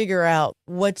to figure out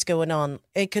what's going on.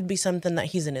 It could be something that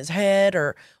he's in his head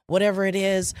or whatever it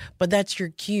is, but that's your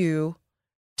cue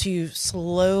to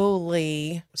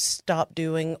slowly stop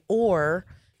doing or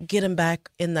get him back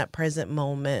in that present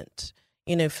moment.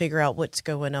 Figure out what's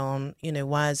going on.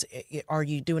 Are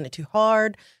you doing it too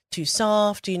hard, too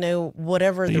soft?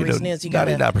 Whatever the reason is, you got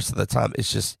 99% of the time,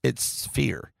 it's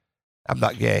fear. I'm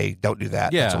not gay. Don't do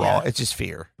that. Yeah. That's wrong. It's just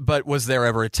fear. But was there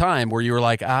ever a time where you were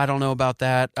like, I don't know about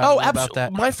that? I don't Oh, know about absolutely.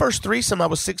 that? My first threesome, I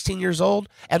was 16 years old,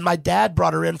 and my dad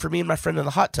brought her in for me and my friend in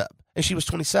the hot tub, and she was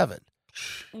 27.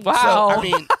 Wow. So, I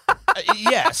mean,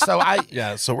 yeah. So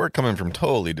Yeah, so we're coming from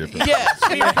totally different. yes,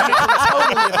 we are coming from a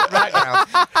totally different background.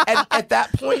 And at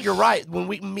that point, you're right. When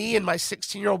me and my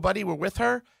 16-year-old buddy were with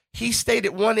her, he stayed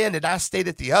at one end and I stayed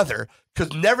at the other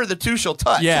because never the two shall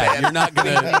touch. Yeah, man. you're not going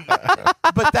to,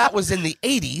 But that was in the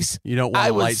 80s. you don't want I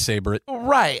to was- lightsaber it.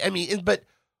 Right. I mean,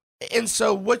 and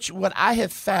so what I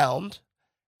have found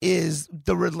is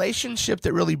the relationship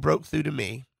that really broke through to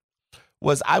me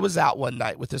was I was out one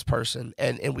night with this person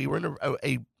and we were in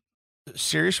a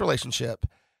serious relationship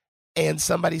and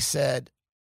somebody said,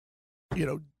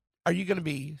 are you going to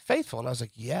be faithful? And I was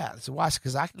like, yeah. I said, why?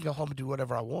 Because I can go home and do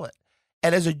whatever I want.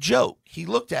 And as a joke, he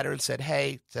looked at her and said,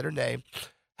 said her name.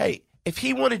 Hey, if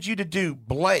he wanted you to do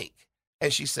blank.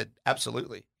 And she said,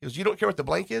 absolutely. He goes, you don't care what the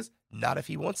blank is? Not if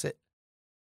he wants it.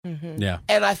 Mm-hmm. Yeah.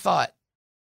 And I thought,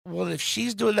 well, if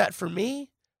she's doing that for me,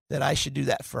 then I should do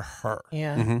that for her.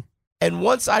 Yeah. Mm-hmm. And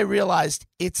once I realized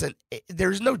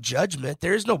there's no judgment,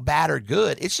 there's no bad or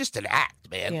good. It's just an act,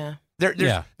 man.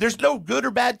 Yeah. There's no good or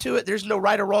bad to it. There's no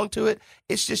right or wrong to it.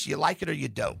 It's just you like it or you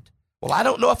don't. Well, I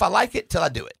don't know if I like it till I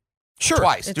do it. Sure.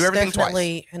 Twice. It's Do everything twice.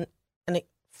 definitely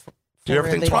Do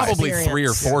everything twice. Probably 3 or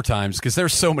experience. 4 times because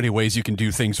there's so many ways you can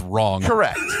do things wrong.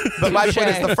 Correct. But my point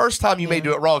is Touche. the first time you may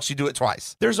do it wrong, so you do it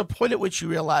twice. There's a point at which you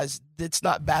realize it's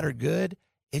not bad or good.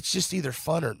 It's just either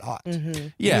fun or not. Mm-hmm.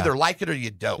 You Yeah. either like it or you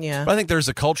don't. Yeah. But I think there's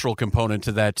a cultural component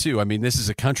to that too. I mean, this is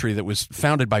a country that was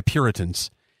founded by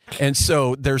Puritans, And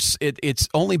so it's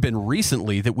only been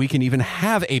recently that we can even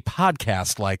have a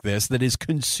podcast like this that is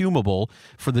consumable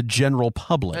for the general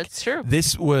public. That's true.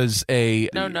 This was a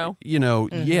No.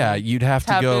 yeah, you'd have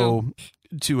to go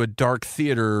to a dark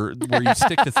theater where you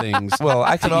stick to things. Well,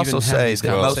 I can to also even have say these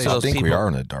that most of I those think people we are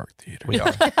in a dark theater. We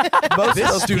are. Most of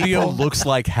This those studio people, looks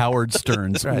like Howard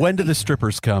Stern's. Right. When do the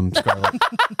strippers come, Scarlett?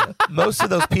 most of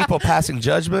those people passing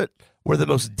judgment were the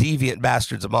most deviant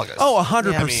bastards among us. Oh,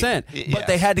 100%. I mean, But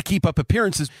they had to keep up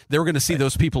appearances. They were going to see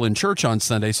those people in church on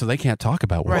Sunday, so they can't talk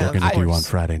about what Right, we're going of to do course. on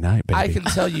Friday night, baby. I can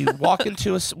tell you, walk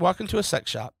into a sex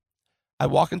shop. I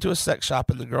walk into a sex shop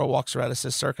and the girl walks around and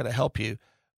says, "Sir, can I help you?"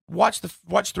 Watch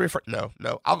 3 or 4. No.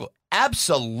 I'll go.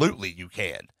 Absolutely, you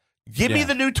can. Give me Yeah.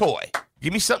 the new toy.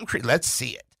 Give me something. Let's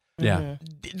see it. Yeah.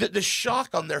 The shock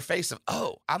on their face of,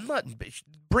 oh, I'm not.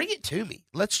 Bring it to me.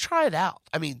 Let's try it out.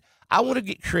 I mean, I want to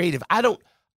get creative. I don't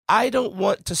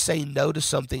want to say no to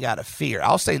something out of fear.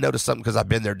 I'll say no to something because I've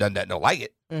been there, done that, and don't like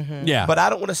it. Yeah. But I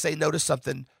don't want to say no to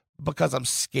something because I'm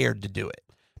scared to do it.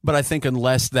 But I think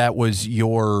unless that was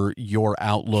your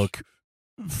outlook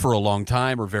for a long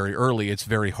time or very early, it's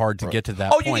very hard to get to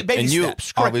that You point. get baby And you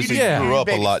steps. Correct. obviously You grew up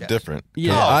a baby lot steps. different.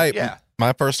 Yeah.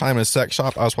 My first time in a sex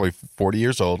shop, I was probably 40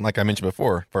 years old. Like I mentioned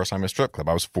before, first time in a strip club,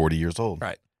 I was 40 years old.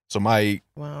 Right. So my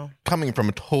Wow. coming from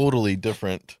a totally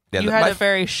different You had a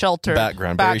very sheltered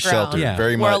background, very sheltered, Yeah.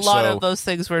 very where much a lot so. of those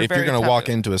things were If very you're going to walk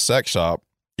taboo. into a sex shop,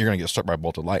 you're going to get struck by a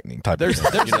bolt of lightning type There's of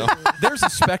thing, you know? there's a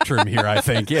spectrum here, I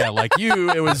think. Yeah, like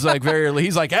you, it was like very.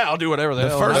 He's like, yeah, I'll do whatever the The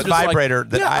hell. first I'm just like, vibrator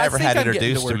that yeah, I ever think had I'm getting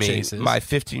introduced to where me, Chase is. my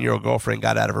 15-year-old girlfriend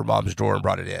got out of her mom's drawer and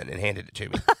brought it in and handed it to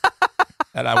me.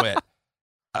 And I went,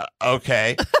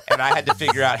 okay. And I had to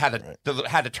figure out how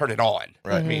to turn it on.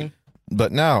 Right. I mean,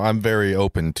 But now I'm very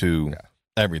open to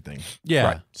everything. yeah.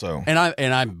 Right. So And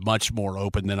I'm much more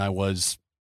open than I was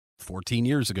 14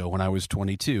 years ago when I was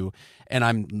 22, and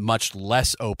I'm much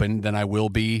less open than I will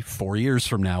be 4 years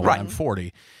from now when Right. I'm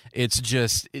 40. It's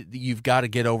just you've got to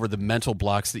get over the mental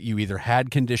blocks that you either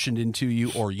had conditioned into you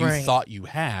or you Right. thought you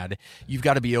had. You've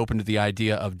got to be open to the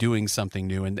idea of doing something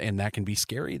new, and that can be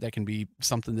scary. That can be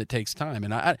something that takes time.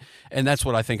 And that's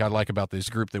what I think I like about this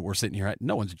group that we're sitting here at.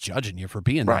 No one's judging you for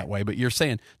being Right. that way, but you're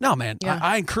saying, no, man, Yeah.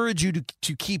 I encourage you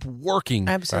to keep working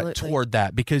Absolutely. toward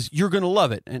that because you're going to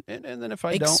love it. And then if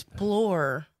I don't,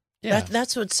 Explore. yeah.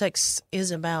 That's what sex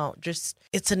is about. Just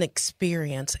it's an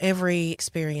experience. Every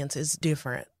experience is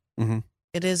different. Mm-hmm.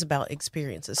 It is about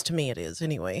experiences. To me, it is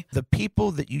anyway. the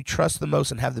people that you trust the most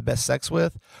and have the best sex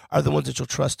with are the ones that you'll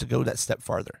trust to go that step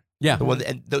farther. Yeah. The one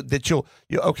that you'll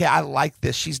okay, I like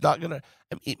this. She's not going to,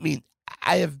 I mean,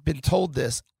 I have been told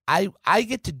this. I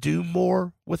get to do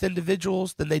more with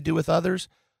individuals than they do with others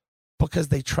because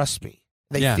they trust me.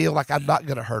 They Yeah. feel like I'm not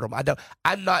going to hurt them.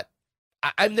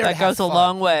 I'm there That to have goes a fun.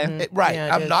 long way. Mhm. Right. Yeah,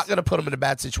 it I'm is. not going to put them in a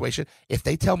bad situation. If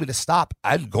they tell me to stop,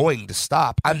 I'm going to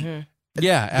stop. Mhm.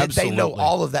 Yeah, They absolutely. know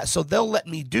all of that. So they'll let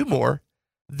me do more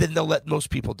than they'll let most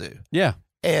people do. Yeah.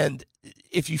 And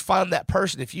if you find that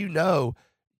person, if you know,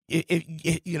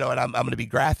 you know, and I'm going to be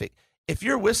graphic. If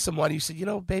you're with someone, you say, you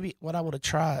know, baby, what I want to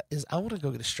try is I want to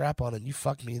go get a strap on and you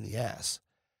fuck me in the ass.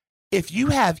 If you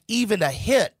have even a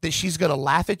hint that she's going to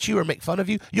laugh at you or make fun of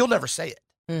you, you'll never say it.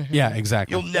 Mhm. Yeah,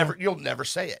 exactly. You'll never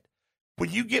say it. When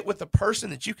you get with a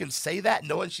person that you can say that,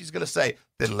 knowing she's going to say,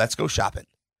 then let's go shopping.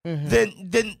 Mhm.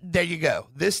 Then there you go.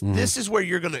 This is where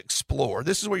you're going to explore.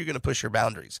 This is where you're going to push your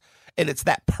boundaries. And it's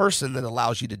that person that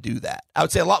allows you to do that. I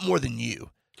would say a lot more than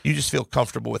you. You just feel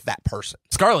comfortable with that person.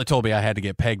 Scarlett told me I had to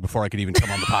get pegged before I could even come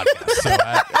on the podcast.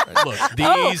 So look,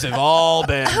 these have all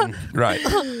been Right.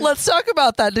 Let's talk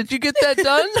about that. Did you get that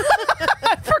done?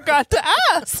 I forgot to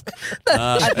ask.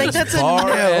 I think as that's a far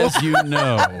no. as you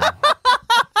know.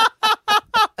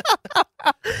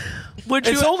 Would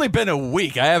It's you? only been a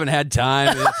week. I haven't had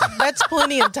time. That's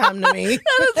plenty of time to me. You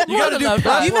got to do enough prep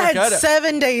time. You've work. I had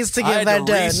 7 days to I get had that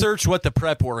to done. research what the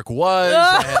prep work was.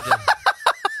 I had to-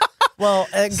 Well,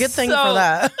 a good thing So- for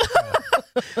that.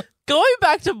 Going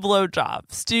back to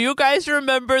blowjobs, do you guys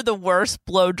remember the worst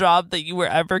blowjob that you were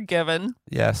ever given?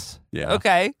 Yes. yeah.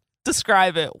 Okay,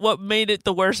 describe it. What made it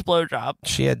the worst blowjob?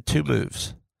 She had two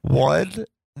moves. One,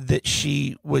 that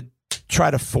she would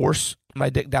try to force my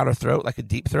dick down her throat like a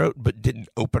deep throat, but didn't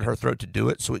open her throat to do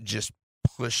it. So it just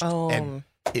pushed and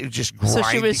it was just grinding So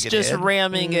she was it just in.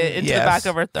 ramming it into the Yes. back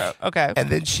of her throat. Okay. And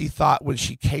then she thought when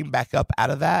she came back up out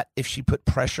of that, if she put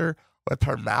pressure with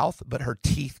her mouth, but her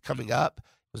teeth coming up,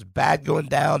 it was bad going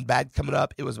down, bad coming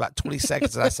up. It was about 20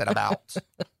 seconds, and I said, I'm out.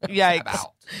 I'm Yikes.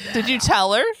 out. Did you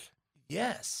tell her?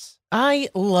 Yes. I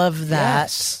love that.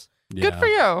 Yes. Good for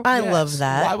you. I Yes. love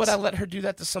that. Why would I let her do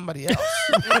that to somebody else?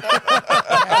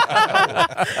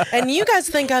 And you guys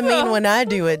think I mean when I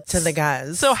do it to the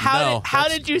guys. So No, how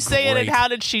that's did you say it, and great. how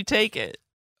did she take it?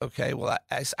 Okay, well,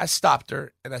 I stopped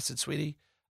her and I said, sweetie,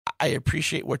 I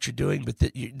appreciate what you're doing, but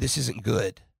this isn't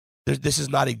good. This is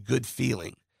not a good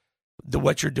feeling.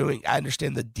 What you're doing, I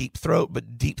understand the deep throat,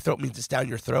 but deep throat means it's down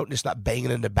your throat and it's not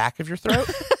banging in the back of your throat.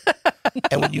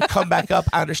 And when you come back up,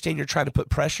 I understand you're trying to put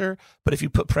pressure, but if you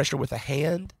put pressure with a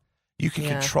hand, you can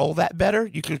control that better.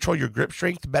 You can control your grip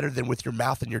strength better than with your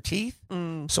mouth and your teeth.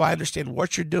 So I understand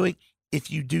what you're doing. If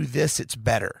you do this, it's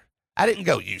better. I didn't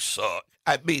go, you suck.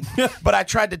 I mean, but I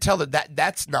tried to tell her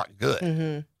that's not good.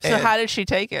 Mm-hmm. So how did she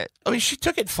take it? I mean, she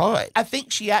took it fine. I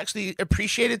think she actually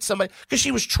appreciated somebody because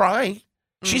she was trying.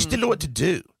 She just didn't know what to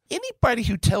do. Anybody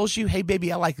who tells you, hey,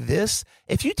 baby, I like this,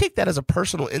 if you take that as a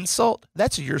personal insult,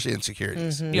 that's your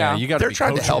insecurities. Mm-hmm. Yeah, you got to They're be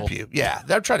trying to coachable. help you. Yeah,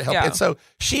 they're trying to help Yeah. you. And so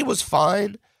she was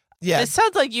fine. Yeah. It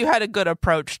sounds like you had a good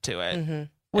approach to it. Mm-hmm.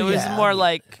 Well, it was yeah, more I mean-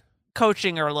 like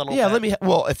coaching her a little Yeah, bit.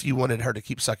 well, if you wanted her to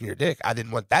keep sucking your dick, I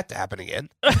didn't want that to happen again.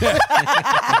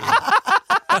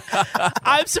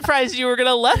 I'm surprised you were going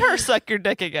to let her suck your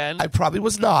dick again. I probably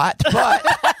was not, but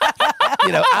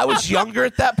I was younger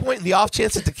at that point, and the off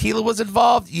chance that tequila was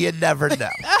involved, you never know.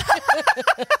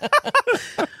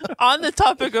 On the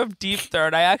topic of deep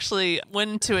throat, I actually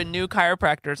went into a new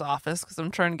chiropractor's office because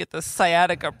I'm trying to get this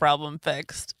sciatica problem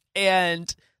fixed.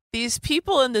 And these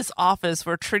people in this office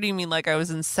were treating me like I was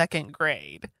in second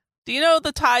grade. Do you know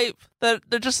the type that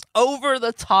they're just over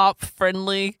the top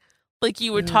friendly? Like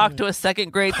you would talk to a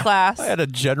second grade class. I had a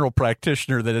general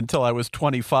practitioner that until I was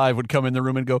 25 would come in the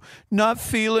room and go, not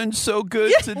feeling so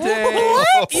good today.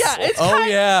 What? Yeah, it's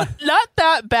yeah. not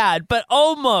that bad, but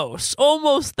almost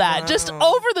that. Just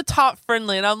over the top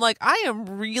friendly. And I'm like, I am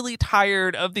really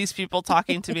tired of these people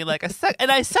talking to me like a sec.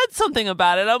 And I said something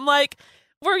about it. I'm like,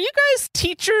 were you guys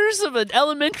teachers of an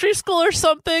elementary school or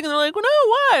something? And they're like, well, no,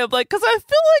 why? I'm like, because I feel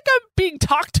like I'm being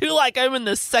talked to like I'm in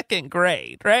the second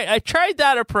grade, right? I tried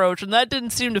that approach and that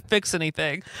didn't seem to fix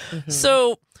anything.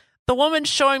 So the woman's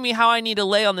showing me how I need to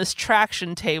lay on this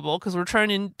traction table because we're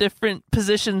trying in different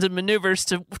positions and maneuvers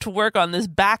to work on this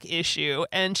back issue.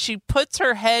 And she puts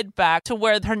her head back to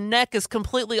where her neck is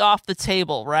completely off the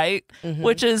table, right?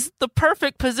 Which is the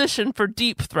perfect position for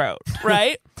deep throat,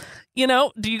 right?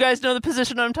 Do you guys know the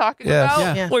position I'm talking Yes.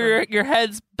 about? Yeah. Where your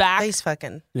head's back. Face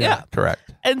fucking. Yeah. Correct.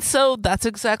 And so that's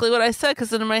exactly what I said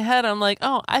because in my head, I'm like,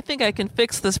 oh, I think I can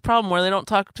fix this problem where they don't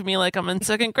talk to me like I'm in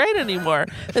second grade anymore.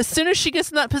 As soon as she gets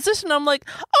in that position, I'm like,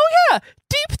 oh, yeah,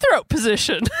 deep throat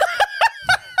position.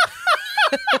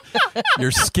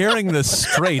 You're scaring the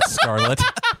straight, Scarlett.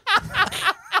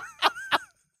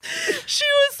 She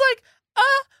was like,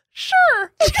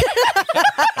 sure.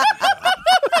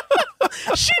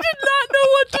 She did not know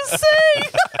what to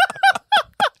say.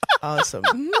 Awesome.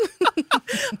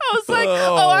 I was like,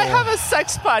 oh, I have a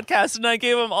sex podcast, and I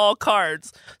gave them all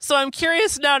cards. So I'm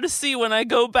curious now to see when I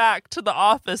go back to the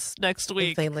office next If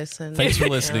week they listen. Thanks for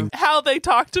listening. how they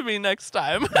talk to me next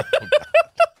time.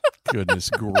 Goodness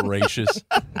gracious.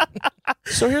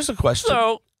 So here's a question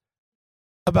So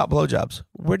about blowjobs.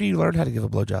 Where do you learn how to give a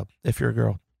blowjob if you're a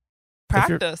girl? If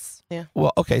you're- practice.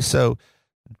 Well, okay, so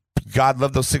God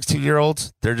love those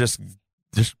 16-year-olds. They're just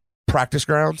practice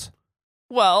grounds.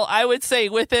 Well, I would say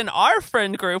within our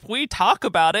friend group, we talk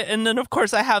about it. And then, of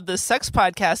course, I have this sex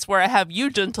podcast where I have you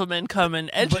gentlemen come and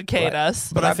educate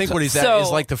us. But I think what he's at is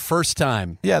like the first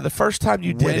time. Yeah, the first time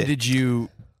you did When it. did you?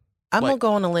 I'm going Like- to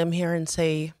go on a limb here and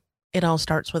say it all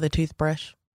starts with a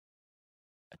toothbrush.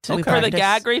 For the practice.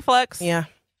 gag reflex? Yeah.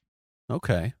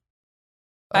 Okay.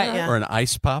 Yeah. Or an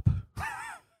ice pop?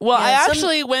 Well, I Yeah, some-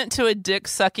 actually went to a dick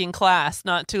sucking class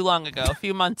not too long ago, a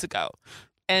few months ago.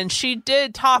 And she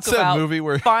did talk It's that about movie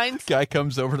where fine. guy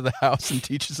comes over to the house and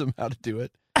teaches him how to do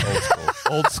it. Old school.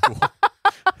 Old school.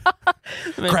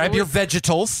 Grab your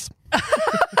vegetables.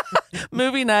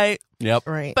 movie night. Yep.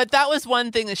 Right. But that was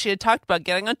one thing that she had talked about,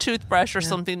 getting a toothbrush or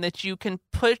something that you can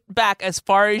put back as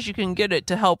far as you can get it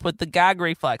to help with the gag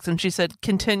reflex. And she said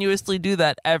continuously do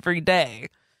that every day,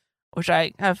 which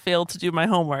I have failed to do my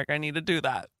homework. I need to do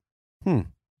that.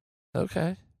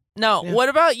 Okay. No, Yeah. what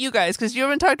about you guys? Because you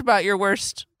haven't talked about your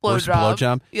worst Worst blowjob.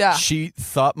 blowjob? Yeah. She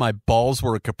thought my balls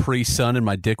were a Capri Sun and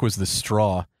my dick was the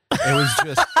straw. It was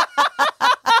just.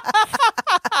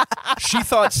 She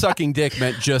thought sucking dick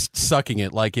meant just sucking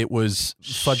it, like it was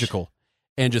fudgical,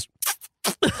 and just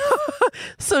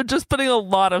So just putting a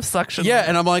lot of suction. yeah.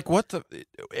 And I'm like, what the?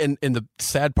 And the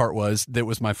sad part was that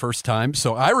was my first time,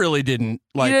 so I really didn't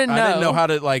like. didn't I didn't know. know how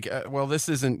to like. Well, this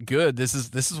isn't good. This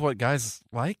is what guys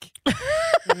like.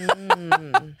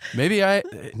 Mm. Maybe I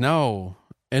no.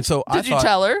 And so Did you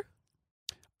tell her?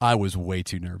 I was way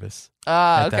too nervous.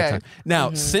 Ah, at that okay. time.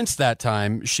 Now, since that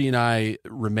time, she and I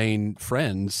remain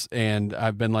friends, and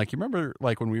I've been like, you remember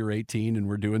like when we were 18 and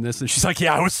we're doing this? And she's like,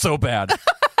 yeah, I was so bad.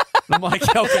 And I'm like,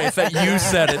 okay, if that you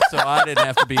said it, so I didn't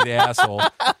have to be the asshole.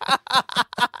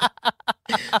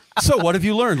 So what have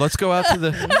you learned? Let's go out to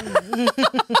the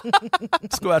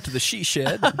she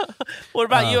shed. What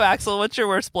about you, Axel? What's your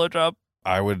worst blowjob?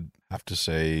 I would have to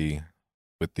say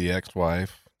with the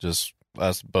ex-wife, just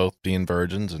us both being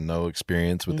virgins and no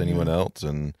experience with anyone else,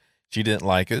 and she didn't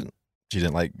like it. She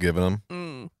didn't like giving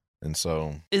them. And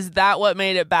so, is that what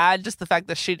made it bad? Just the fact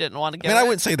that she didn't want to give I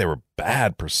wouldn't say they were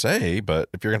bad per se, but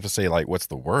if you're going to say like, what's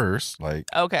the worst? Like,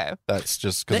 okay, that's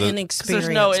just the because inexperience.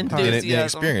 There's no part. enthusiasm. the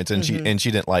inexperience, and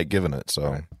she didn't like giving it.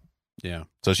 So, yeah.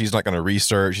 So she's not going to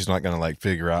research. She's not going to like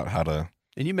figure out how to.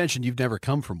 And you mentioned you've never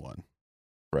come from one.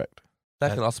 Correct.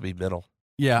 That can also be mental.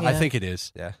 Yeah, I think it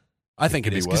is. Yeah. I think it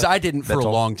Could is be because what? I didn't for a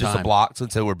Mental, long Just a time. block.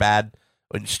 Since they were bad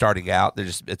when starting out,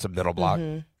 it's a mental block.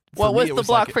 What me, was it the was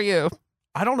block like- for you?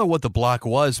 I don't know what the block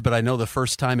was, but I know the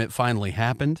first time it finally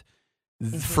happened,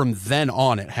 from then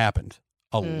on it happened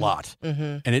a lot.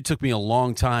 And it took me a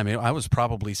long time. I was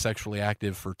probably sexually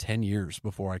active for 10 years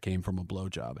before I came from a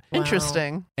blowjob.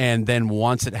 Interesting. And then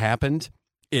once it happened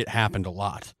a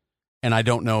lot. And I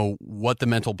don't know what the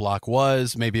mental block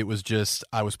was. Maybe it was just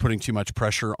I was putting too much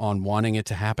pressure on wanting it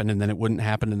to happen, and then it wouldn't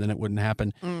happen, and then it wouldn't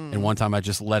happen. And one time I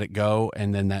just let it go,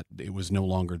 and then that it was no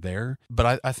longer there.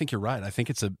 But I think you're right. I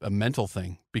think it's a mental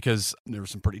thing because there were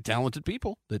some pretty talented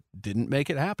people that didn't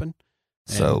make it happen.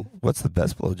 So, what's the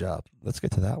best blowjob? Let's get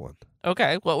to that one.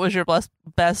 Okay. What was your best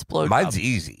blowjob? Mine's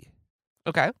easy.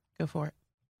 Okay. Go for it.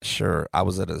 Sure, I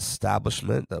was at an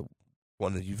establishment,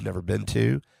 one that you've never been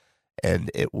to,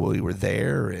 and we were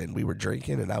there and we were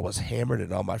drinking, and I was hammered,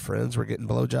 and all my friends were getting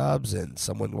blowjobs, and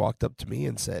someone walked up to me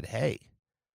and said, "Hey,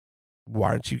 why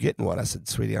aren't you getting one?" I said,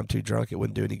 "Sweetie, I'm too drunk. It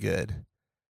wouldn't do any good."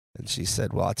 And she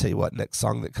said, "Well, I'll tell you what. Next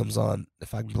song that comes on,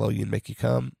 if I can blow you and make you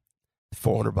come,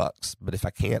 $400. But if I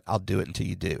can't, I'll do it until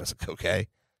you do." I said, "Okay."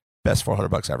 Best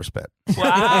 $400 I ever spent.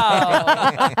 Wow.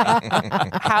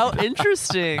 How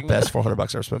interesting. Best $400 I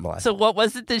ever spent in my life. So what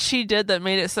was it that she did that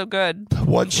made it so good?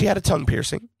 One, she had a tongue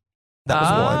piercing. That was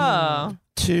one. Ah.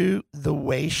 Two, the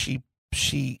way she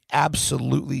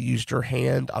absolutely used her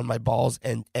hand on my balls,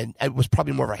 and it was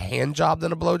probably more of a hand job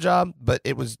than a blow job, but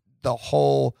it was the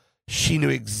whole, she knew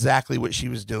exactly what she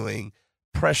was doing,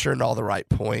 pressure in all the right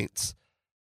points,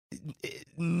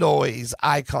 noise,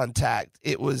 eye contact.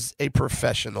 It was a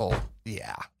professional.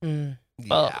 Yeah.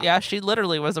 Well, yeah, she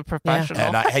literally was a professional.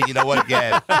 And hey, you know what?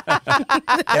 Again,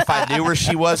 if I knew where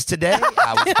she was today,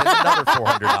 I would spend another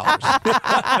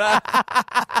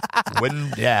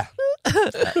 $400. Yeah.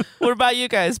 What about you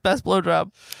guys? Best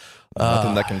blowjob?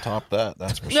 Nothing that can top that.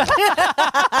 That's for sure.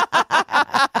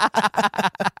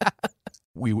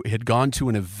 We had gone to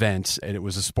an event, and it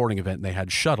was a sporting event, and they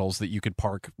had shuttles that you could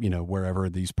park, wherever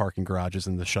these parking garages,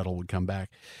 and the shuttle would come back.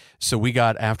 So we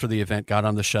after the event, got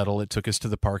on the shuttle. It took us to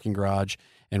the parking garage,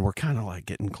 and we're kind of like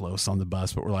getting close on the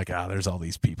bus, but we're like, there's all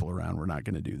these people around. We're not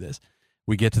going to do this.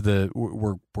 We get to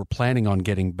we're planning on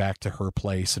getting back to her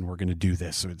place, and we're going to do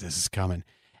this. So this is coming.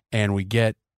 And we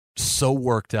get so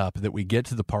worked up that we get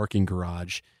to the parking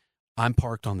garage. I'm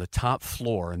parked on the top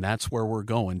floor, and that's where we're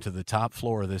going, to the top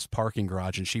floor of this parking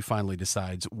garage. And she finally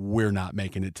decides we're not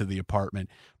making it to the apartment,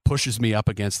 pushes me up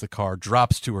against the car,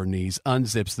 drops to her knees,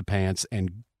 unzips the pants,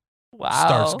 and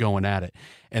starts going at it.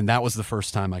 And that was the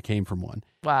first time I came from one.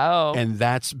 Wow. And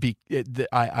that's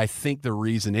I think the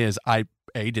reason is I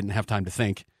didn't have time to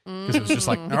think, because it was just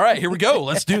like, all right, here we go.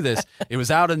 Let's do this. It was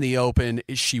out in the open.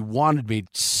 She wanted me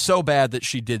so bad that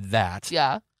she did that.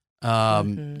 Yeah.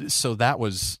 So that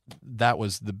was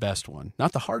the best one.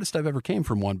 Not the hardest I've ever came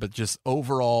from one, but just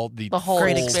overall the whole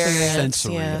Great experience,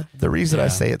 sensory. yeah. The reason I Yeah.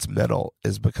 say it's mental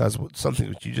is because something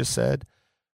that you just said.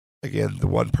 Again, the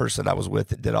one person I was with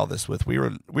that did all this with, we were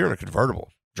in a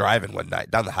convertible driving one night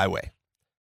down the highway.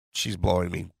 She's blowing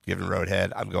me, giving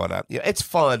roadhead. I'm going up. It's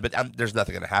fun, but there's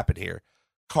nothing going to happen here.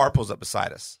 Car pulls up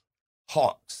beside us,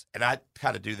 honks, and I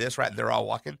kind of do this, right? And they're all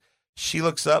walking. She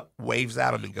looks up, waves at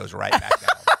them, and goes right back down.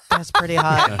 That's pretty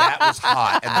hot. And that was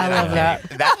hot. And I love that.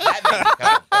 That made me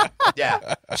come.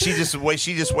 Yeah. She just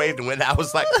waved and went. I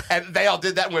was like, and they all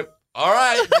did that and went, all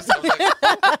right. I was like,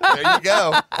 there you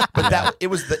go. But it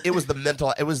was the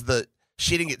mental,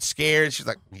 she didn't get scared. She's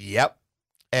like, yep.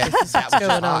 And that was just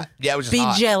going on. hot. Yeah, it was just Be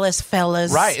hot. jealous,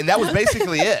 fellas. Right, and that was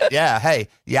basically it. Yeah, hey,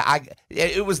 yeah,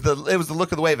 it was the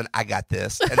look of the wave, and I got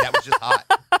this, and that was just hot.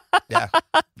 Yeah,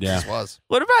 it just was.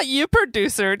 What about you,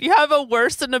 producer? Do you have a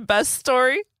worst and a best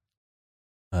story?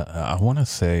 I want to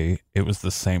say it was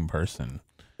the same person.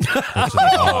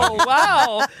 Oh,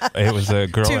 wow. It was a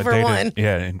girl 2 I for dated, 1.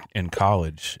 yeah, in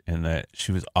college, and that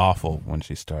she was awful when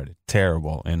she started,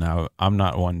 terrible. And I'm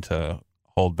not one to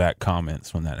hold back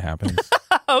comments when that happens.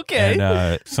 Okay.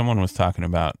 And someone was talking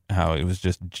about how it was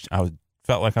just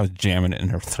felt like I was jamming it in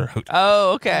her throat.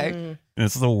 Oh, okay. Mm. And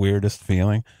it's the weirdest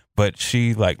feeling, but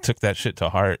she like took that shit to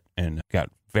heart and got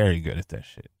very good at that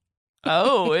shit.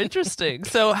 Oh, interesting.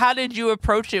 So how did you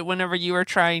approach it whenever you were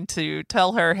trying to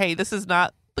tell her, hey, this is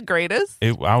not the greatest?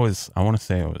 I want to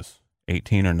say I was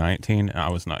 18 or 19. And I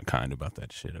was not kind about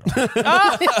that shit at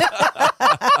all.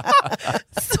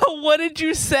 So what did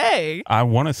you say? I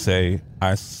want to say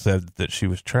I said that she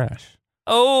was trash,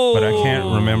 Oh. but I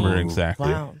can't remember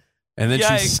exactly. Wow. And then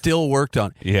Yikes. she still worked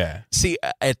on. Yeah. See,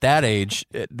 at that age,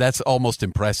 that's almost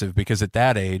impressive because at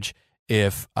that age,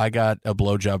 if I got a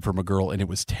blowjob from a girl and it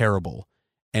was terrible,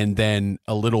 and then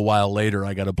a little while later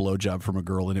I got a blowjob from a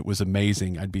girl and it was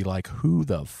amazing, I'd be like, "Who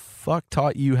the fuck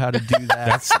taught you how to do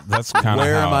that? That's kind of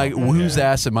Where how, am I? Whose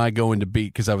yeah. ass am I going to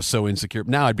beat?" Because I was so insecure.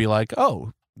 Now I'd be like,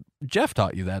 "Oh, Jeff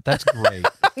taught you that. That's great.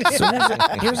 So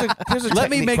here's a Let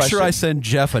me technique make sure question. I send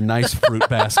Jeff a nice fruit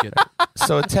basket."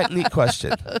 So a technique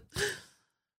question: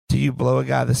 do you blow a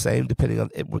guy the same depending on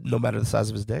it, no matter the size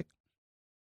of his dick?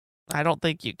 I don't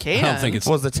think you I can. don't think it's.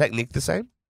 Was the technique the same,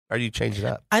 or you change it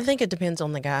up? I think it depends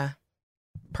on the guy,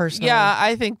 personally. Yeah,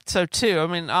 I think so too. I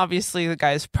mean, obviously the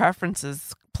guy's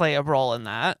preferences play a role in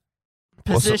that.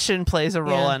 Well, so- Position plays a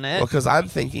role Yeah. in it. Well, because I'm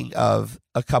thinking of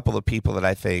a couple of people that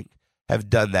I think have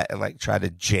done that and like try to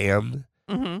jam.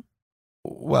 Mm-hmm.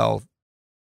 Well,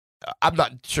 I'm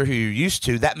not sure who you're used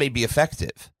to. That may be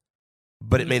effective,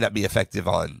 but it may not be effective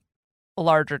on A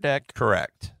larger dick.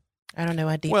 correct. I don't know.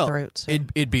 I deep Well, throat. So.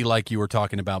 It'd be like you were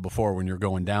talking about before when you're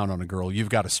going down on a girl. You've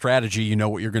got a strategy. You know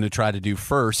what you're going to try to do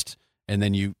first, and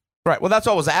then you. Right. Well, that's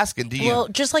what I was asking. Do you? Well,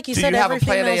 just like you do said, you have every a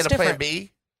plan A female's and a plan different.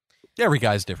 B? Every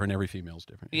guy's different. Every female's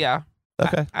different. Yeah.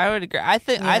 Okay. I would agree. I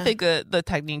think Yeah. the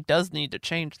technique does need to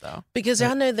change though. Because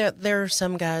I know that there are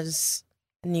some guys,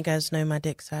 and you guys know my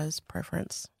dick size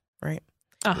preference, right?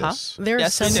 Uh-huh. Yes. There's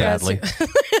Yes, we some do. guys.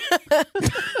 Sadly.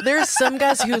 There's some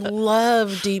guys who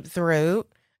love deep throat,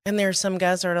 and there's some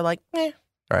guys that are like, eh.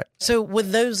 Right. So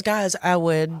with those guys, I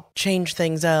would change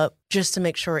things up just to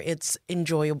make sure it's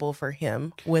enjoyable for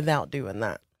him without doing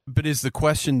that. But is the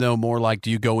question though more like,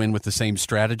 do you go in with the same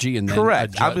strategy and then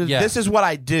Correct. adjust? Yeah. This is what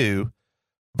I do,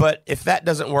 but if that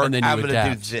doesn't work, And then you I'm going to do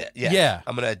adapt. this. Yeah.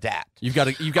 I'm going to adapt. You've got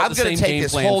the I'm same gonna take game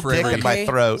this plan whole for dick every. in my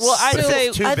throat. Well, I'd but if say-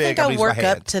 it's too I big, think I'm I using my work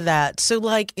hand. up to that. So,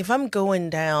 like, if I'm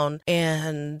going down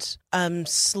and I'm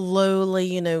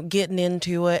slowly, getting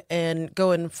into it and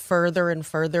going further and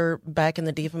further back in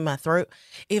the deep of my throat,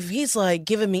 if he's like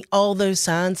giving me all those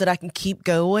signs that I can keep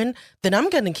going, then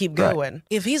I'm going to keep Right. going.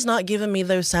 If he's not giving me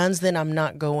those signs, then I'm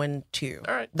not going to.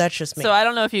 All right. That's just me. So I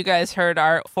don't know if you guys heard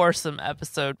our foursome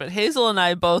episode, but Hazel and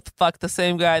I both fucked the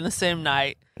same guy in the same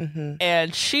night, hmm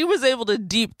and she was able to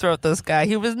deep throat this guy.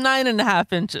 He was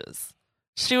 9.5 inches.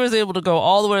 She was able to go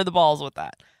all the way to the balls with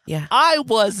that. Yeah. I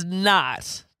was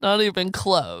not even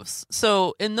close.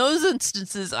 So in those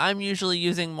instances, I'm usually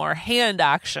using more hand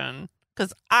action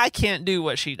because I can't do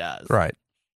what she does. Right.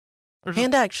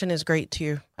 Hand action is great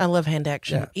too. I love hand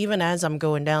action. Yeah. Even as I'm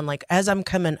going down, like as I'm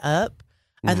coming up,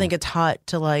 I think it's hot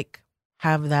to like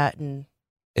have that and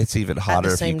It's even hotter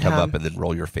if you same come time. up and then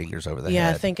roll your fingers over the yeah,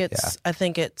 head. I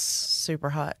think it's super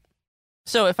hot.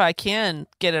 So if I can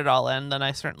get it all in, then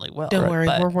I certainly will. Don't worry,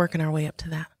 But we're working our way up to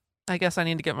that. I guess I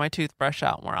need to get my toothbrush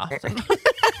out more often.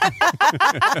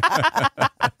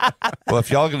 Well, if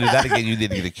y'all gonna do that again, you need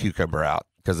to get a cucumber out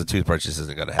because the toothbrush just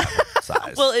isn't gonna have a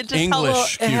size. Well, it just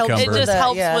English it helps It cucumber. just that,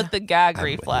 helps yeah. with the gag I'm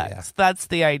with you, reflex. yeah. That's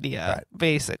the idea, Right.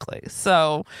 basically.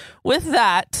 So, with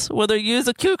that, whether you use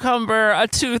a cucumber, a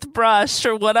toothbrush,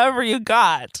 or whatever you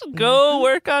got, go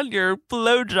work on your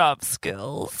blowjob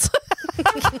skills.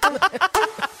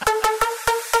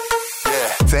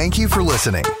 Thank you for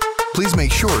listening. Please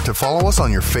make sure to follow us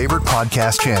on your favorite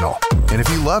podcast channel. And if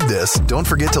you love this, don't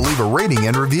forget to leave a rating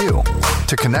and review.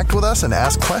 To connect with us and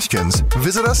ask questions,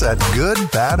 visit us at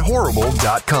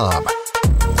goodbadhorrible.com.